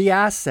of the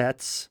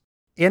assets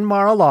in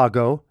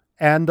Mar-a-Lago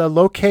and the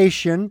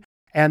location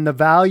and the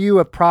value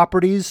of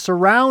properties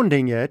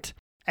surrounding it.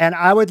 And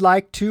I would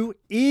like to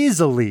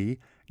easily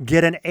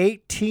get an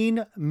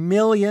 $18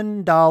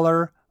 million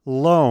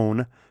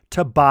loan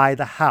to buy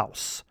the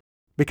house.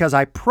 Because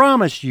I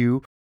promise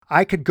you,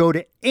 I could go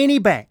to any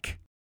bank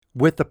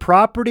with the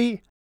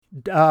property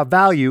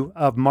value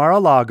of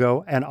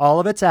Mar-a-Lago and all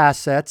of its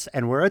assets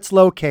and where it's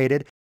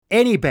located.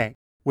 Any bank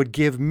would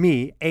give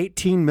me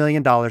 $18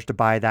 million to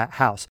buy that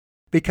house,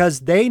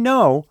 because they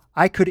know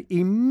I could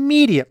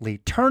immediately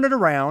turn it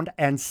around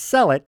and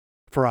sell it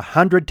for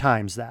 100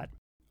 times that,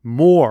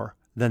 more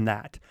than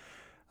that.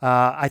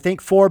 I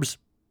think Forbes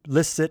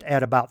lists it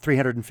at about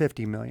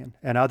 $350 million,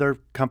 and other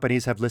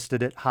companies have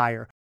listed it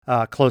higher,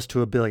 close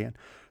to $1 billion.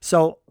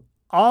 So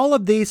all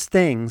of these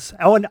things.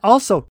 Oh, and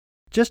also,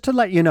 just to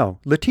let you know,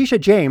 Letitia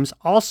James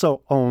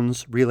also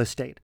owns real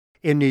estate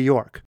in New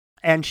York.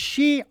 And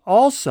she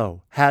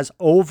also has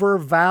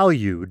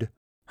overvalued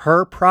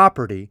her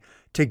property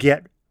to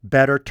get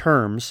better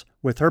terms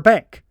with her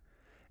bank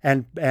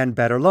and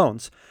better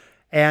loans.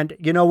 And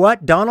you know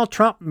what? Donald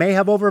Trump may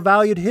have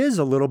overvalued his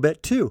a little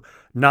bit too.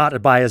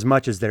 Not by as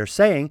much as they're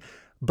saying,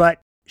 but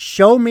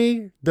show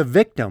me the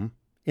victim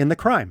in the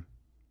crime.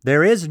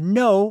 There is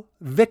no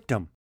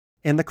victim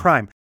in the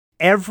crime.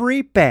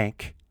 Every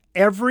bank,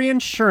 every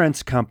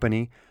insurance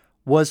company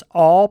was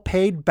all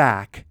paid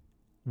back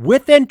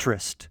with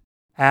interest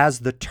as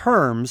the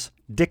terms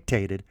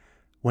dictated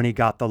when he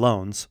got the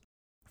loans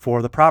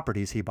for the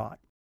properties he bought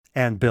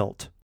and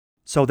built.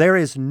 So there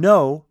is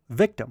no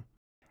victim.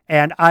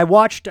 And I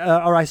watched,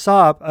 or I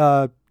saw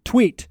a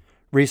tweet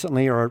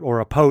recently, or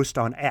a post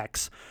on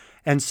X,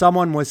 and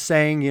someone was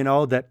saying,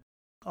 that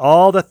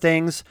all the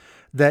things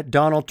that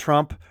Donald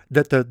Trump,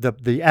 that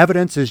the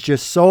evidence is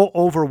just so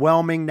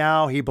overwhelming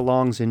now, he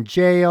belongs in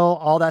jail,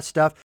 all that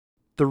stuff.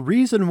 The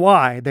reason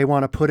why they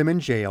want to put him in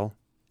jail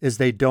is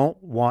they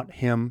don't want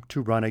him to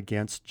run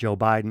against Joe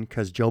Biden,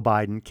 because Joe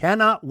Biden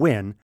cannot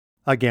win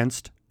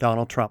against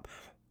Donald Trump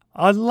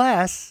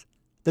unless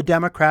the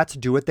Democrats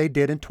do what they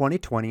did in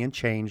 2020 and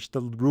change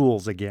the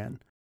rules again.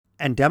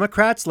 And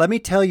Democrats, let me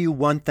tell you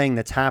one thing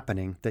that's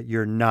happening that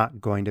you're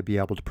not going to be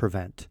able to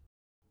prevent.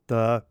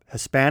 The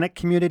Hispanic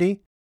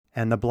community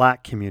and the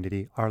Black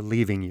community are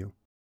leaving you.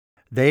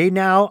 They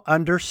now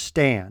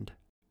understand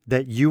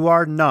that you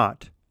are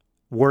not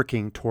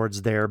working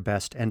towards their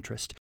best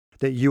interest.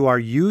 that you are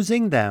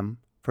using them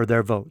for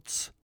their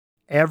votes.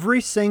 Every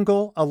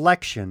single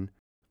election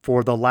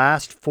for the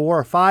last 4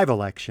 or 5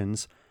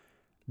 elections,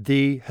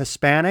 the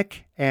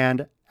Hispanic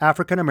and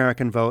African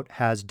American vote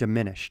has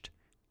diminished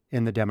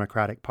in the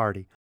Democratic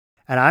Party.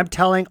 And I'm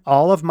telling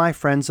all of my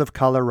friends of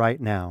color right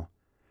now,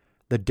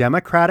 the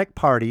Democratic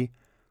Party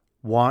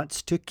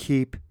wants to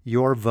keep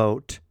your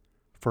vote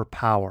for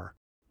power,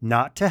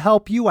 not to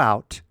help you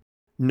out,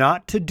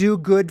 not to do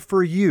good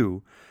for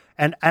you.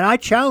 And I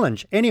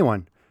challenge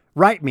anyone,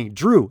 write me,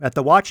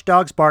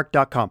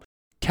 drew@thewatchdogsbark.com.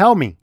 Tell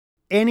me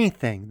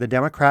anything the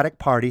Democratic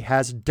Party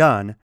has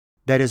done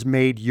that has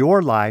made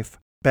your life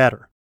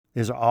better.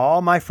 These are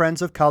all my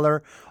friends of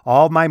color,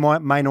 all my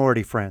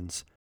minority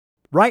friends.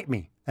 Write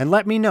me and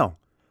let me know.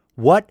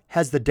 What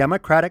has the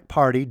Democratic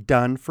Party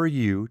done for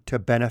you to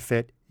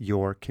benefit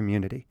your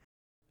community?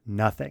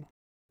 Nothing.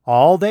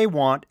 All they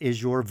want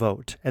is your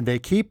vote, and they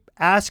keep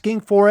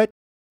asking for it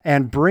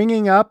and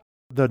bringing up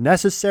the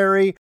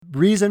necessary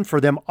reason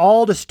for them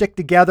all to stick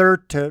together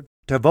to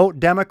vote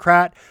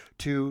Democrat,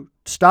 to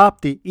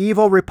stop the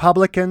evil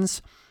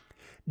Republicans.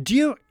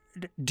 Do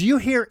you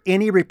hear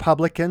any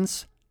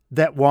Republicans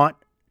that want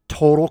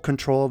total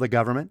control of the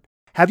government?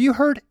 Have you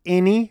heard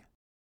any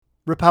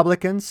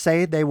Republicans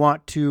say they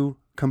want to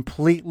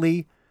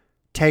completely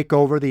take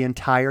over the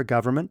entire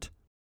government?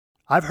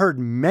 I've heard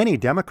many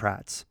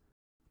Democrats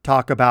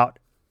talk about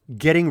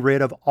getting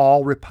rid of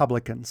all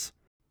Republicans,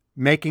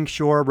 making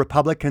sure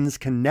Republicans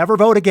can never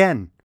vote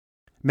again,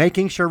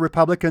 making sure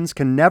Republicans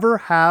can never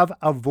have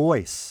a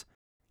voice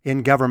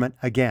in government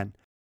again.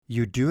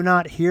 You do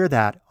not hear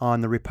that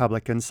on the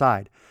Republican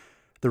side.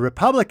 The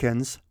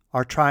Republicans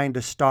are trying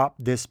to stop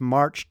this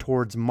march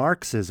towards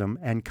Marxism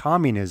and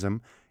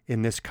communism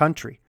in this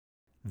country.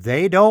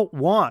 They don't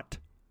want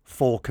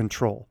full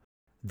control.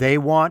 They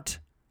want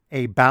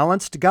a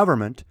balanced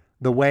government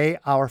the way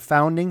our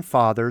founding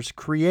fathers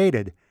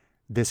created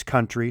this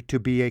country to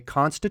be a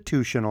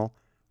constitutional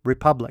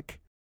republic.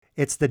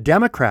 It's the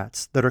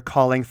Democrats that are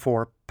calling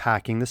for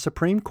packing the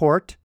Supreme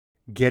Court,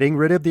 getting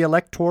rid of the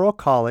Electoral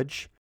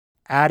College,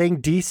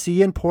 adding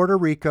D.C. and Puerto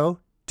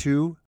Rico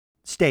to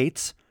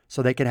states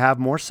so they can have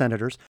more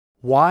senators.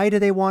 Why do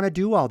they want to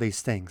do all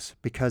these things?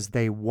 Because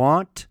they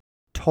want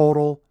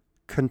total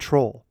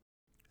control.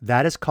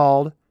 That is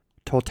called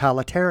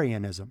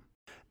totalitarianism.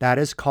 That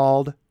is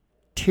called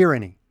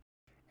tyranny.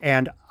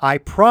 And I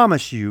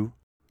promise you,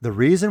 the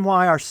reason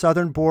why our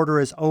southern border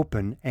is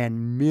open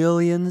and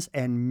millions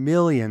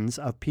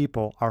of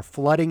people are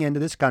flooding into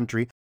this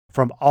country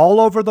from all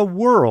over the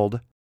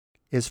world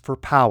is for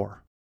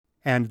power.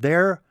 And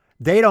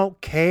they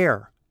don't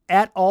care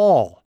at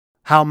all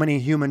how many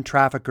human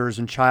traffickers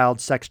and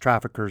child sex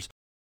traffickers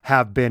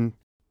have been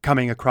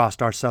coming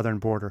across our southern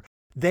border.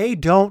 They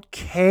don't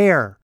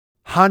care.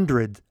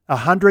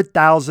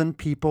 100,000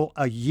 people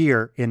a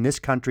year in this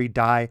country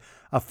die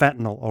of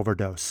fentanyl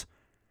overdose.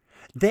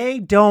 They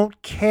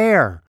don't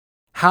care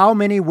how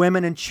many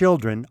women and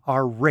children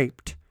are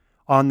raped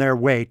on their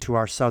way to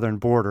our southern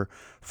border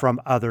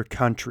from other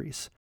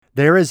countries.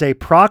 There is a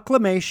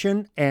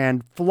proclamation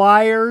and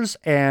flyers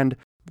and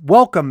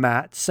welcome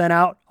mats sent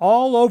out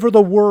all over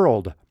the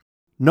world.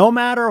 No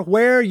matter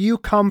where you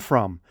come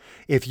from,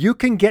 if you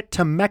can get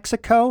to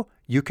Mexico,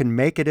 you can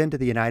make it into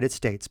the United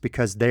States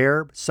because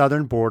their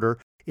southern border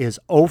is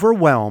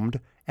overwhelmed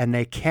and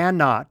they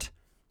cannot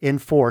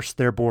enforce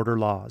their border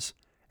laws.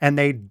 And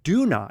they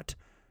do not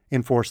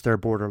enforce their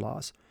border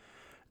laws.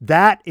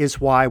 That is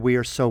why we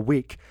are so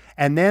weak.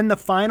 And then the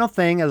final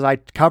thing, as I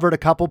covered a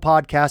couple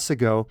podcasts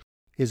ago,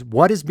 is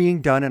what is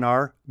being done in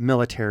our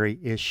military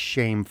is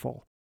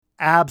shameful.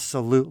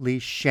 Absolutely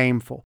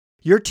shameful.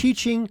 You're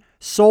teaching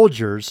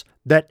soldiers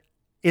that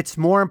it's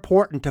more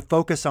important to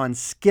focus on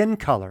skin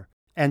color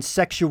and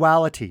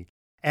sexuality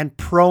and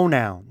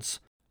pronouns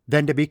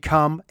than to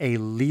become a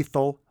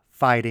lethal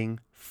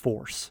fighting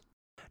force.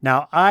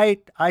 Now, I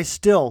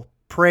still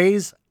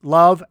praise,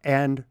 love,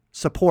 and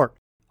support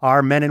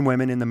our men and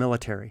women in the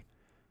military.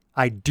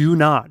 I do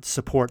not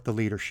support the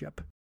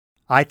leadership.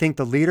 I think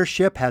the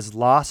leadership has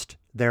lost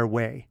their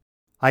way.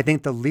 I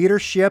think the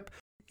leadership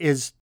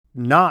is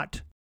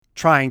not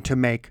trying to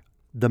make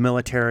the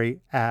military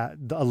a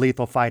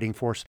lethal fighting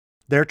force.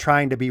 They're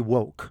trying to be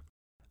woke.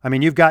 I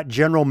mean, you've got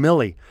General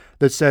Milley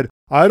that said,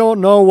 I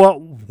don't know what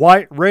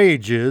white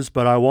rage is,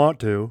 but I want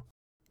to.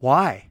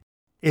 Why?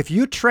 If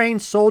you train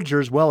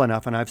soldiers well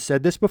enough, and I've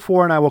said this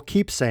before and I will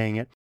keep saying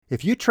it,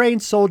 if you train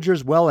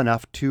soldiers well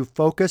enough to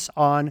focus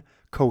on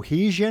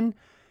cohesion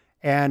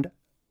and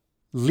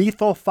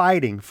lethal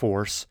fighting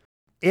force,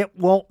 it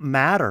won't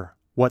matter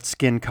what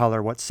skin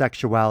color, what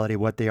sexuality,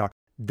 what they are.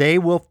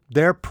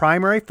 Their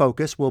primary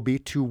focus will be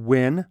to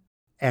win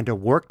and to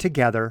work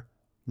together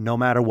no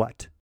matter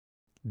what.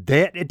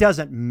 It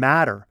doesn't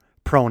matter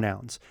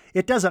pronouns.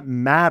 It doesn't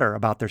matter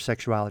about their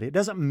sexuality. It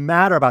doesn't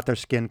matter about their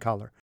skin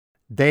color.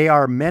 They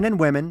are men and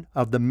women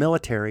of the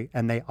military,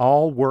 and they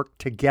all work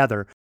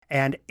together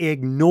and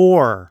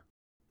ignore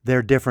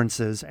their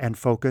differences and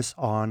focus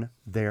on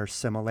their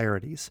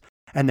similarities.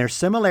 And their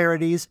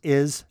similarities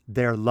is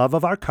their love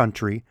of our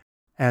country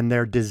and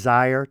their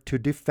desire to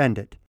defend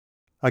it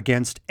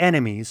against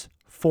enemies,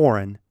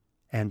 foreign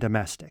and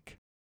domestic.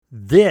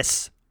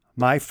 This,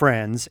 my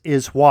friends,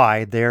 is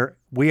why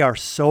we are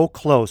so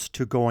close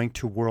to going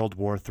to World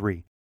War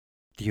III.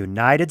 The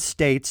United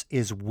States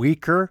is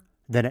weaker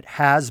than it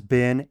has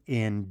been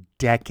in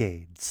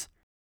decades.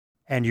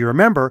 And you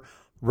remember,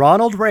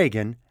 Ronald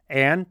Reagan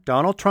and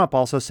Donald Trump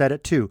also said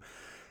it too.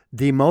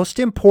 The most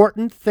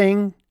important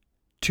thing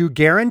to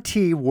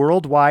guarantee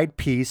worldwide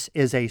peace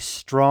is a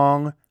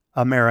strong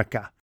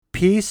America.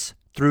 Peace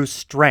through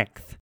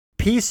strength.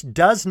 Peace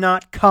does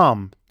not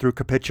come through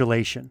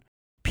capitulation.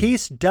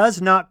 Peace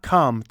does not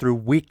come through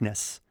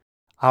weakness.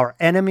 Our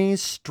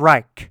enemies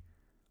strike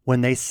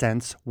when they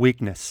sense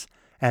weakness.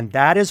 And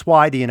that is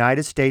why the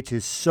United States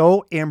is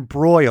so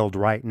embroiled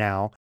right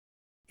now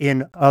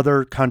in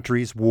other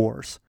countries'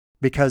 wars,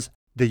 because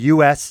the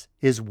U.S.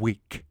 is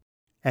weak.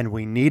 And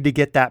we need to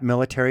get that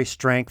military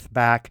strength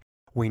back.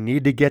 We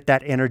need to get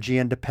that energy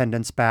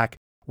independence back.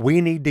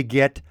 We need to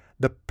get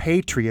the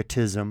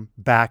patriotism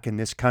back in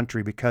this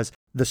country, because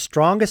the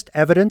strongest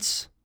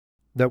evidence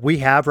that we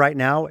have right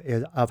now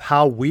of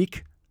how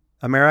weak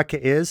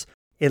America is,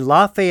 in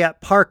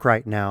Lafayette Park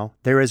right now,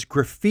 there is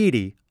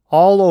graffiti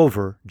all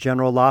over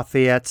General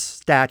Lafayette's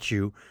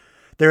statue.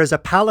 There is a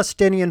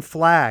Palestinian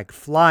flag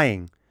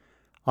flying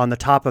on the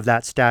top of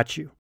that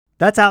statue.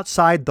 That's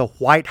outside the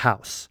White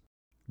House.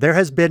 There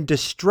has been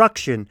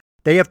destruction.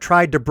 They have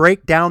tried to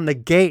break down the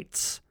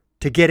gates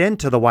to get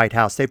into the White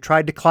House. They've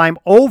tried to climb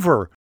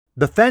over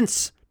the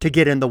fence to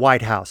get in the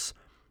White House.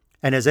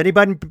 And has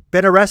anybody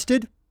been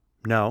arrested?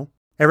 No.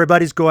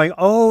 Everybody's going,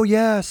 oh,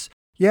 yes,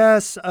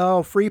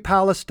 oh, free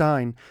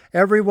Palestine.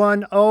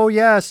 Everyone, oh,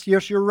 yes,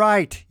 you're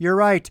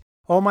right.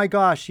 Oh, my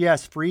gosh,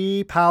 yes,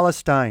 free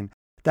Palestine.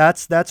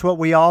 That's what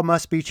we all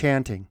must be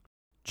chanting.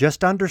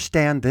 Just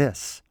understand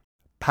this.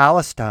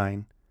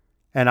 Palestine,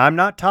 and I'm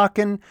not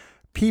talking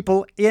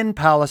people in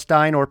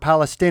Palestine or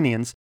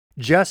Palestinians,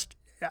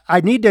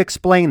 I need to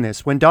explain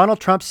this. When Donald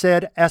Trump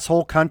said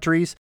S-hole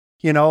countries,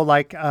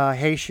 like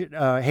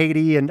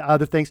Haiti and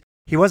other things,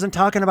 he wasn't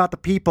talking about the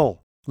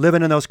people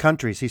living in those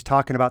countries. He's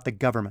talking about the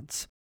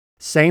governments.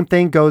 Same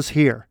thing goes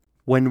here.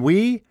 When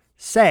we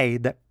say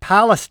that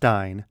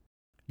Palestine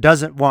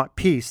doesn't want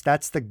peace,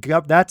 that's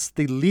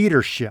the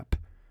leadership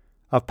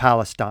of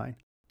Palestine.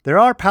 There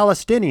are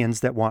Palestinians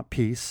that want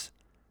peace.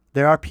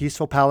 There are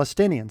peaceful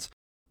Palestinians.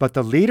 But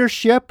the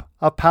leadership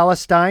of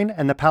Palestine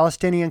and the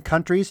Palestinian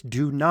countries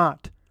do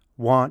not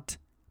want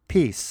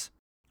peace.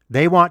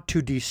 They want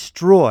to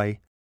destroy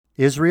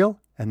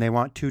Israel, and they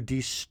want to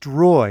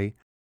destroy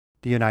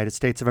the United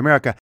States of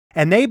America.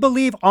 And they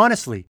believe,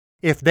 honestly,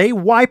 if they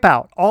wipe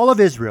out all of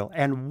Israel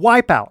and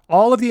wipe out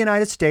all of the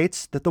United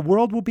States, that the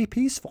world will be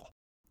peaceful.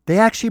 They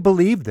actually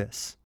believe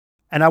this.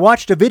 And I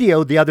watched a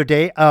video the other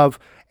day of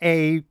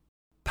a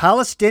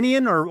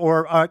Palestinian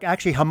or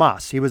actually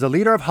Hamas. He was a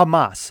leader of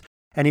Hamas.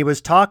 And he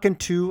was talking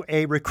to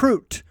a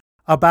recruit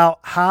about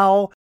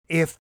how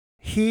if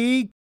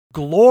he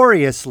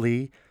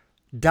gloriously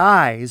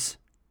dies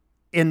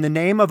in the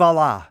name of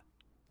Allah,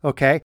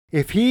 okay,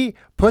 if he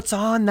puts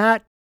on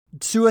that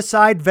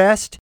suicide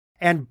vest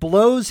and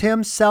blows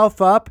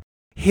himself up,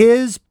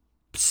 his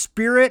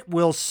spirit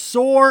will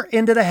soar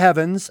into the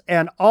heavens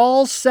and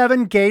all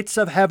 7 gates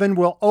of heaven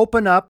will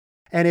open up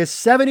and his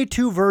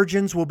 72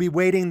 virgins will be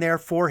waiting there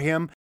for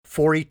him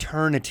for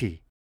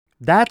eternity.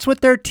 That's what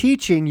they're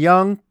teaching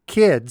young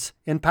kids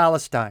in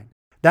Palestine.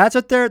 That's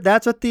what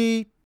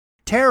the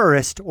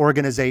terrorist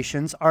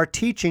organizations are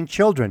teaching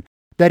children,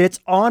 that it's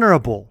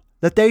honorable,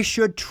 that they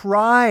should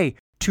try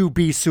to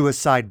be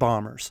suicide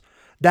bombers.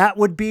 That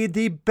would be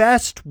the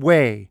best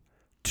way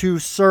to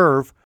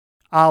serve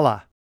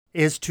Allah,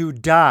 is to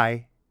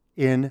die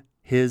in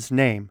his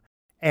name.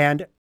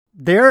 And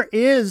there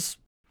is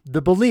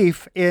the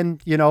belief in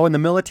the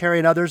military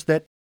and others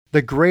that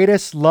the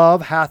greatest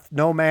love hath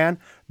no man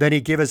than he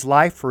give his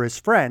life for his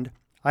friend.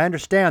 I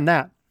understand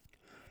that.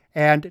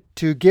 And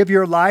to give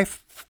your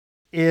life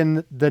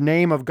in the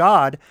name of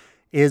God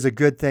is a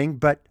good thing,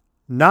 but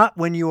not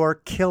when you are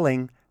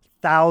killing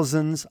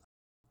thousands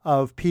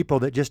of people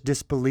that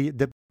just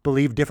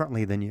believe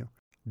differently than you.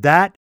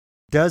 That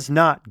does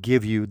not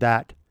give you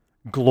that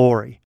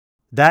glory.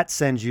 That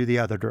sends you the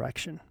other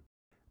direction.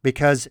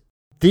 Because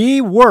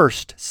the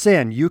worst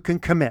sin you can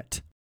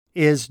commit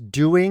is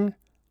doing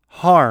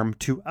harm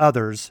to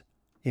others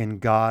in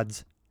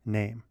God's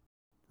name.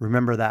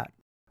 Remember that.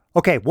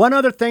 Okay, one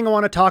other thing I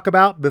want to talk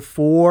about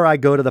before I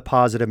go to the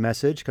positive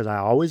message, because I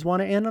always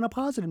want to end on a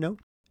positive note.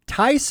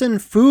 Tyson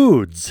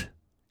Foods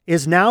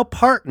is now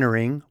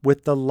partnering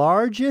with the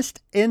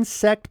largest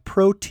insect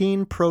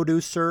protein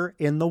producer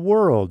in the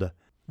world.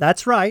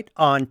 That's right.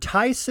 On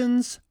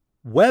Tyson's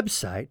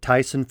website,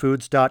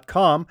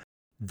 tysonfoods.com,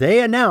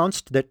 they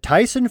announced that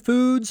Tyson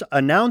Foods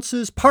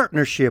announces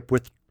partnership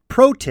with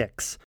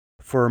Protix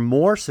for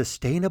more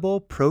sustainable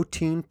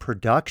protein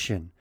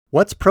production.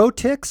 What's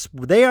Protix?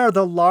 They are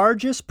the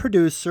largest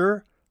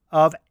producer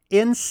of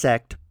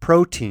insect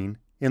protein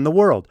in the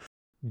world.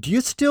 Do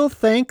you still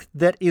think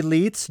that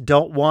elites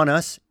don't want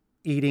us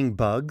eating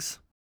bugs?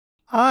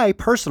 I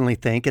personally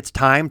think it's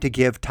time to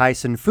give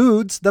Tyson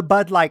Foods the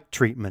Bud Light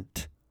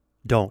treatment.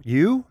 Don't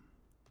you?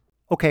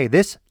 Okay,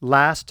 this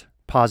last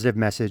positive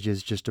message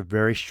is just a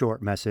very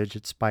short message.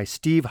 It's by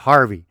Steve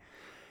Harvey.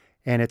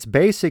 And it's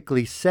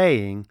basically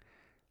saying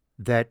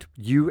that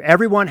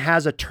everyone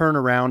has a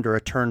turnaround or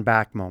a turn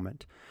back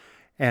moment.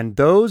 And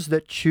those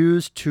that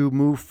choose to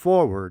move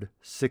forward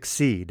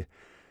succeed.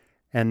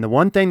 And the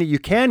one thing that you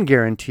can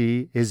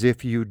guarantee is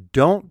if you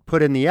don't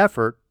put in the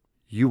effort,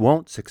 you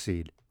won't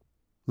succeed.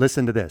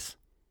 Listen to this.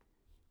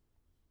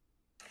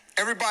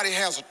 Everybody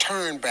has a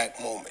turn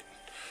back moment.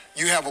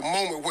 You have a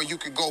moment where you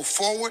could go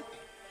forward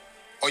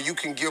or you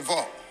can give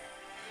up.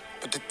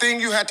 But the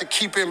thing you have to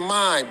keep in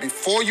mind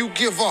before you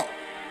give up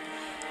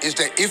is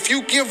that if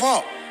you give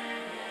up,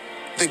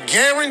 the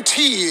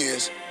guarantee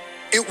is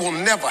it will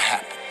never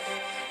happen.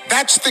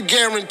 That's the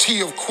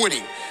guarantee of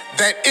quitting,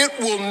 that it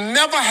will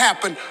never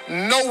happen,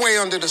 no way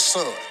under the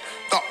sun.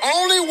 The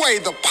only way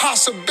the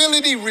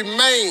possibility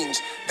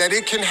remains that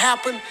it can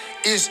happen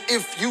is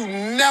if you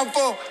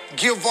never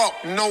give up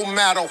no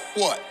matter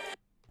what.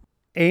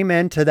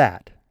 Amen to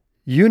that.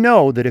 You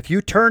know that if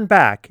you turn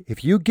back,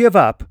 if you give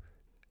up,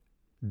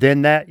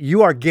 then that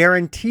you are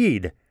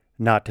guaranteed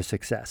not to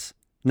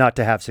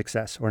have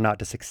success or not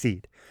to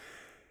succeed.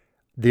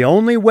 The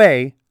only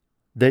way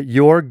that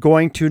you're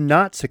going to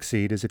not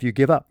succeed is if you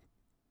give up.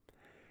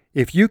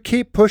 If you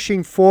keep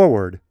pushing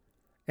forward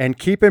and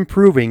keep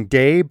improving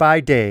day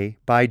by day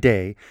by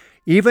day,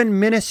 even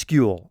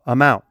minuscule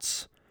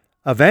amounts,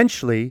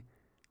 eventually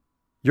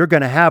you're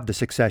going to have the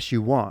success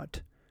you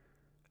want.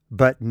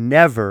 But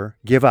never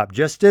give up.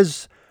 Just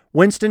as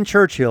Winston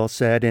Churchill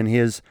said in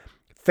his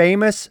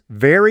famous,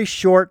 very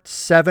short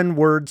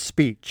 7-word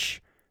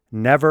speech,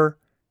 never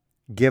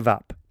give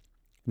up.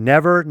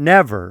 Never,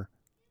 never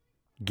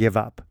give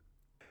up.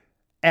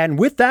 And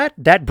with that,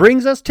 that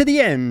brings us to the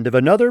end of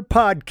another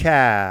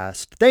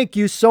podcast. Thank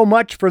you so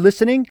much for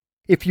listening.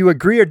 If you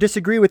agree or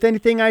disagree with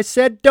anything I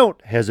said, don't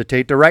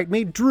hesitate to write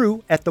me,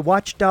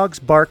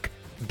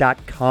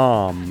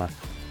 drew@thewatchdogsbark.com.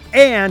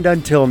 And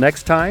until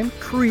next time,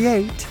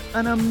 create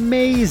an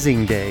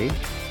amazing day,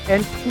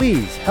 and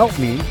please help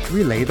me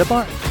relay the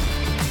bark.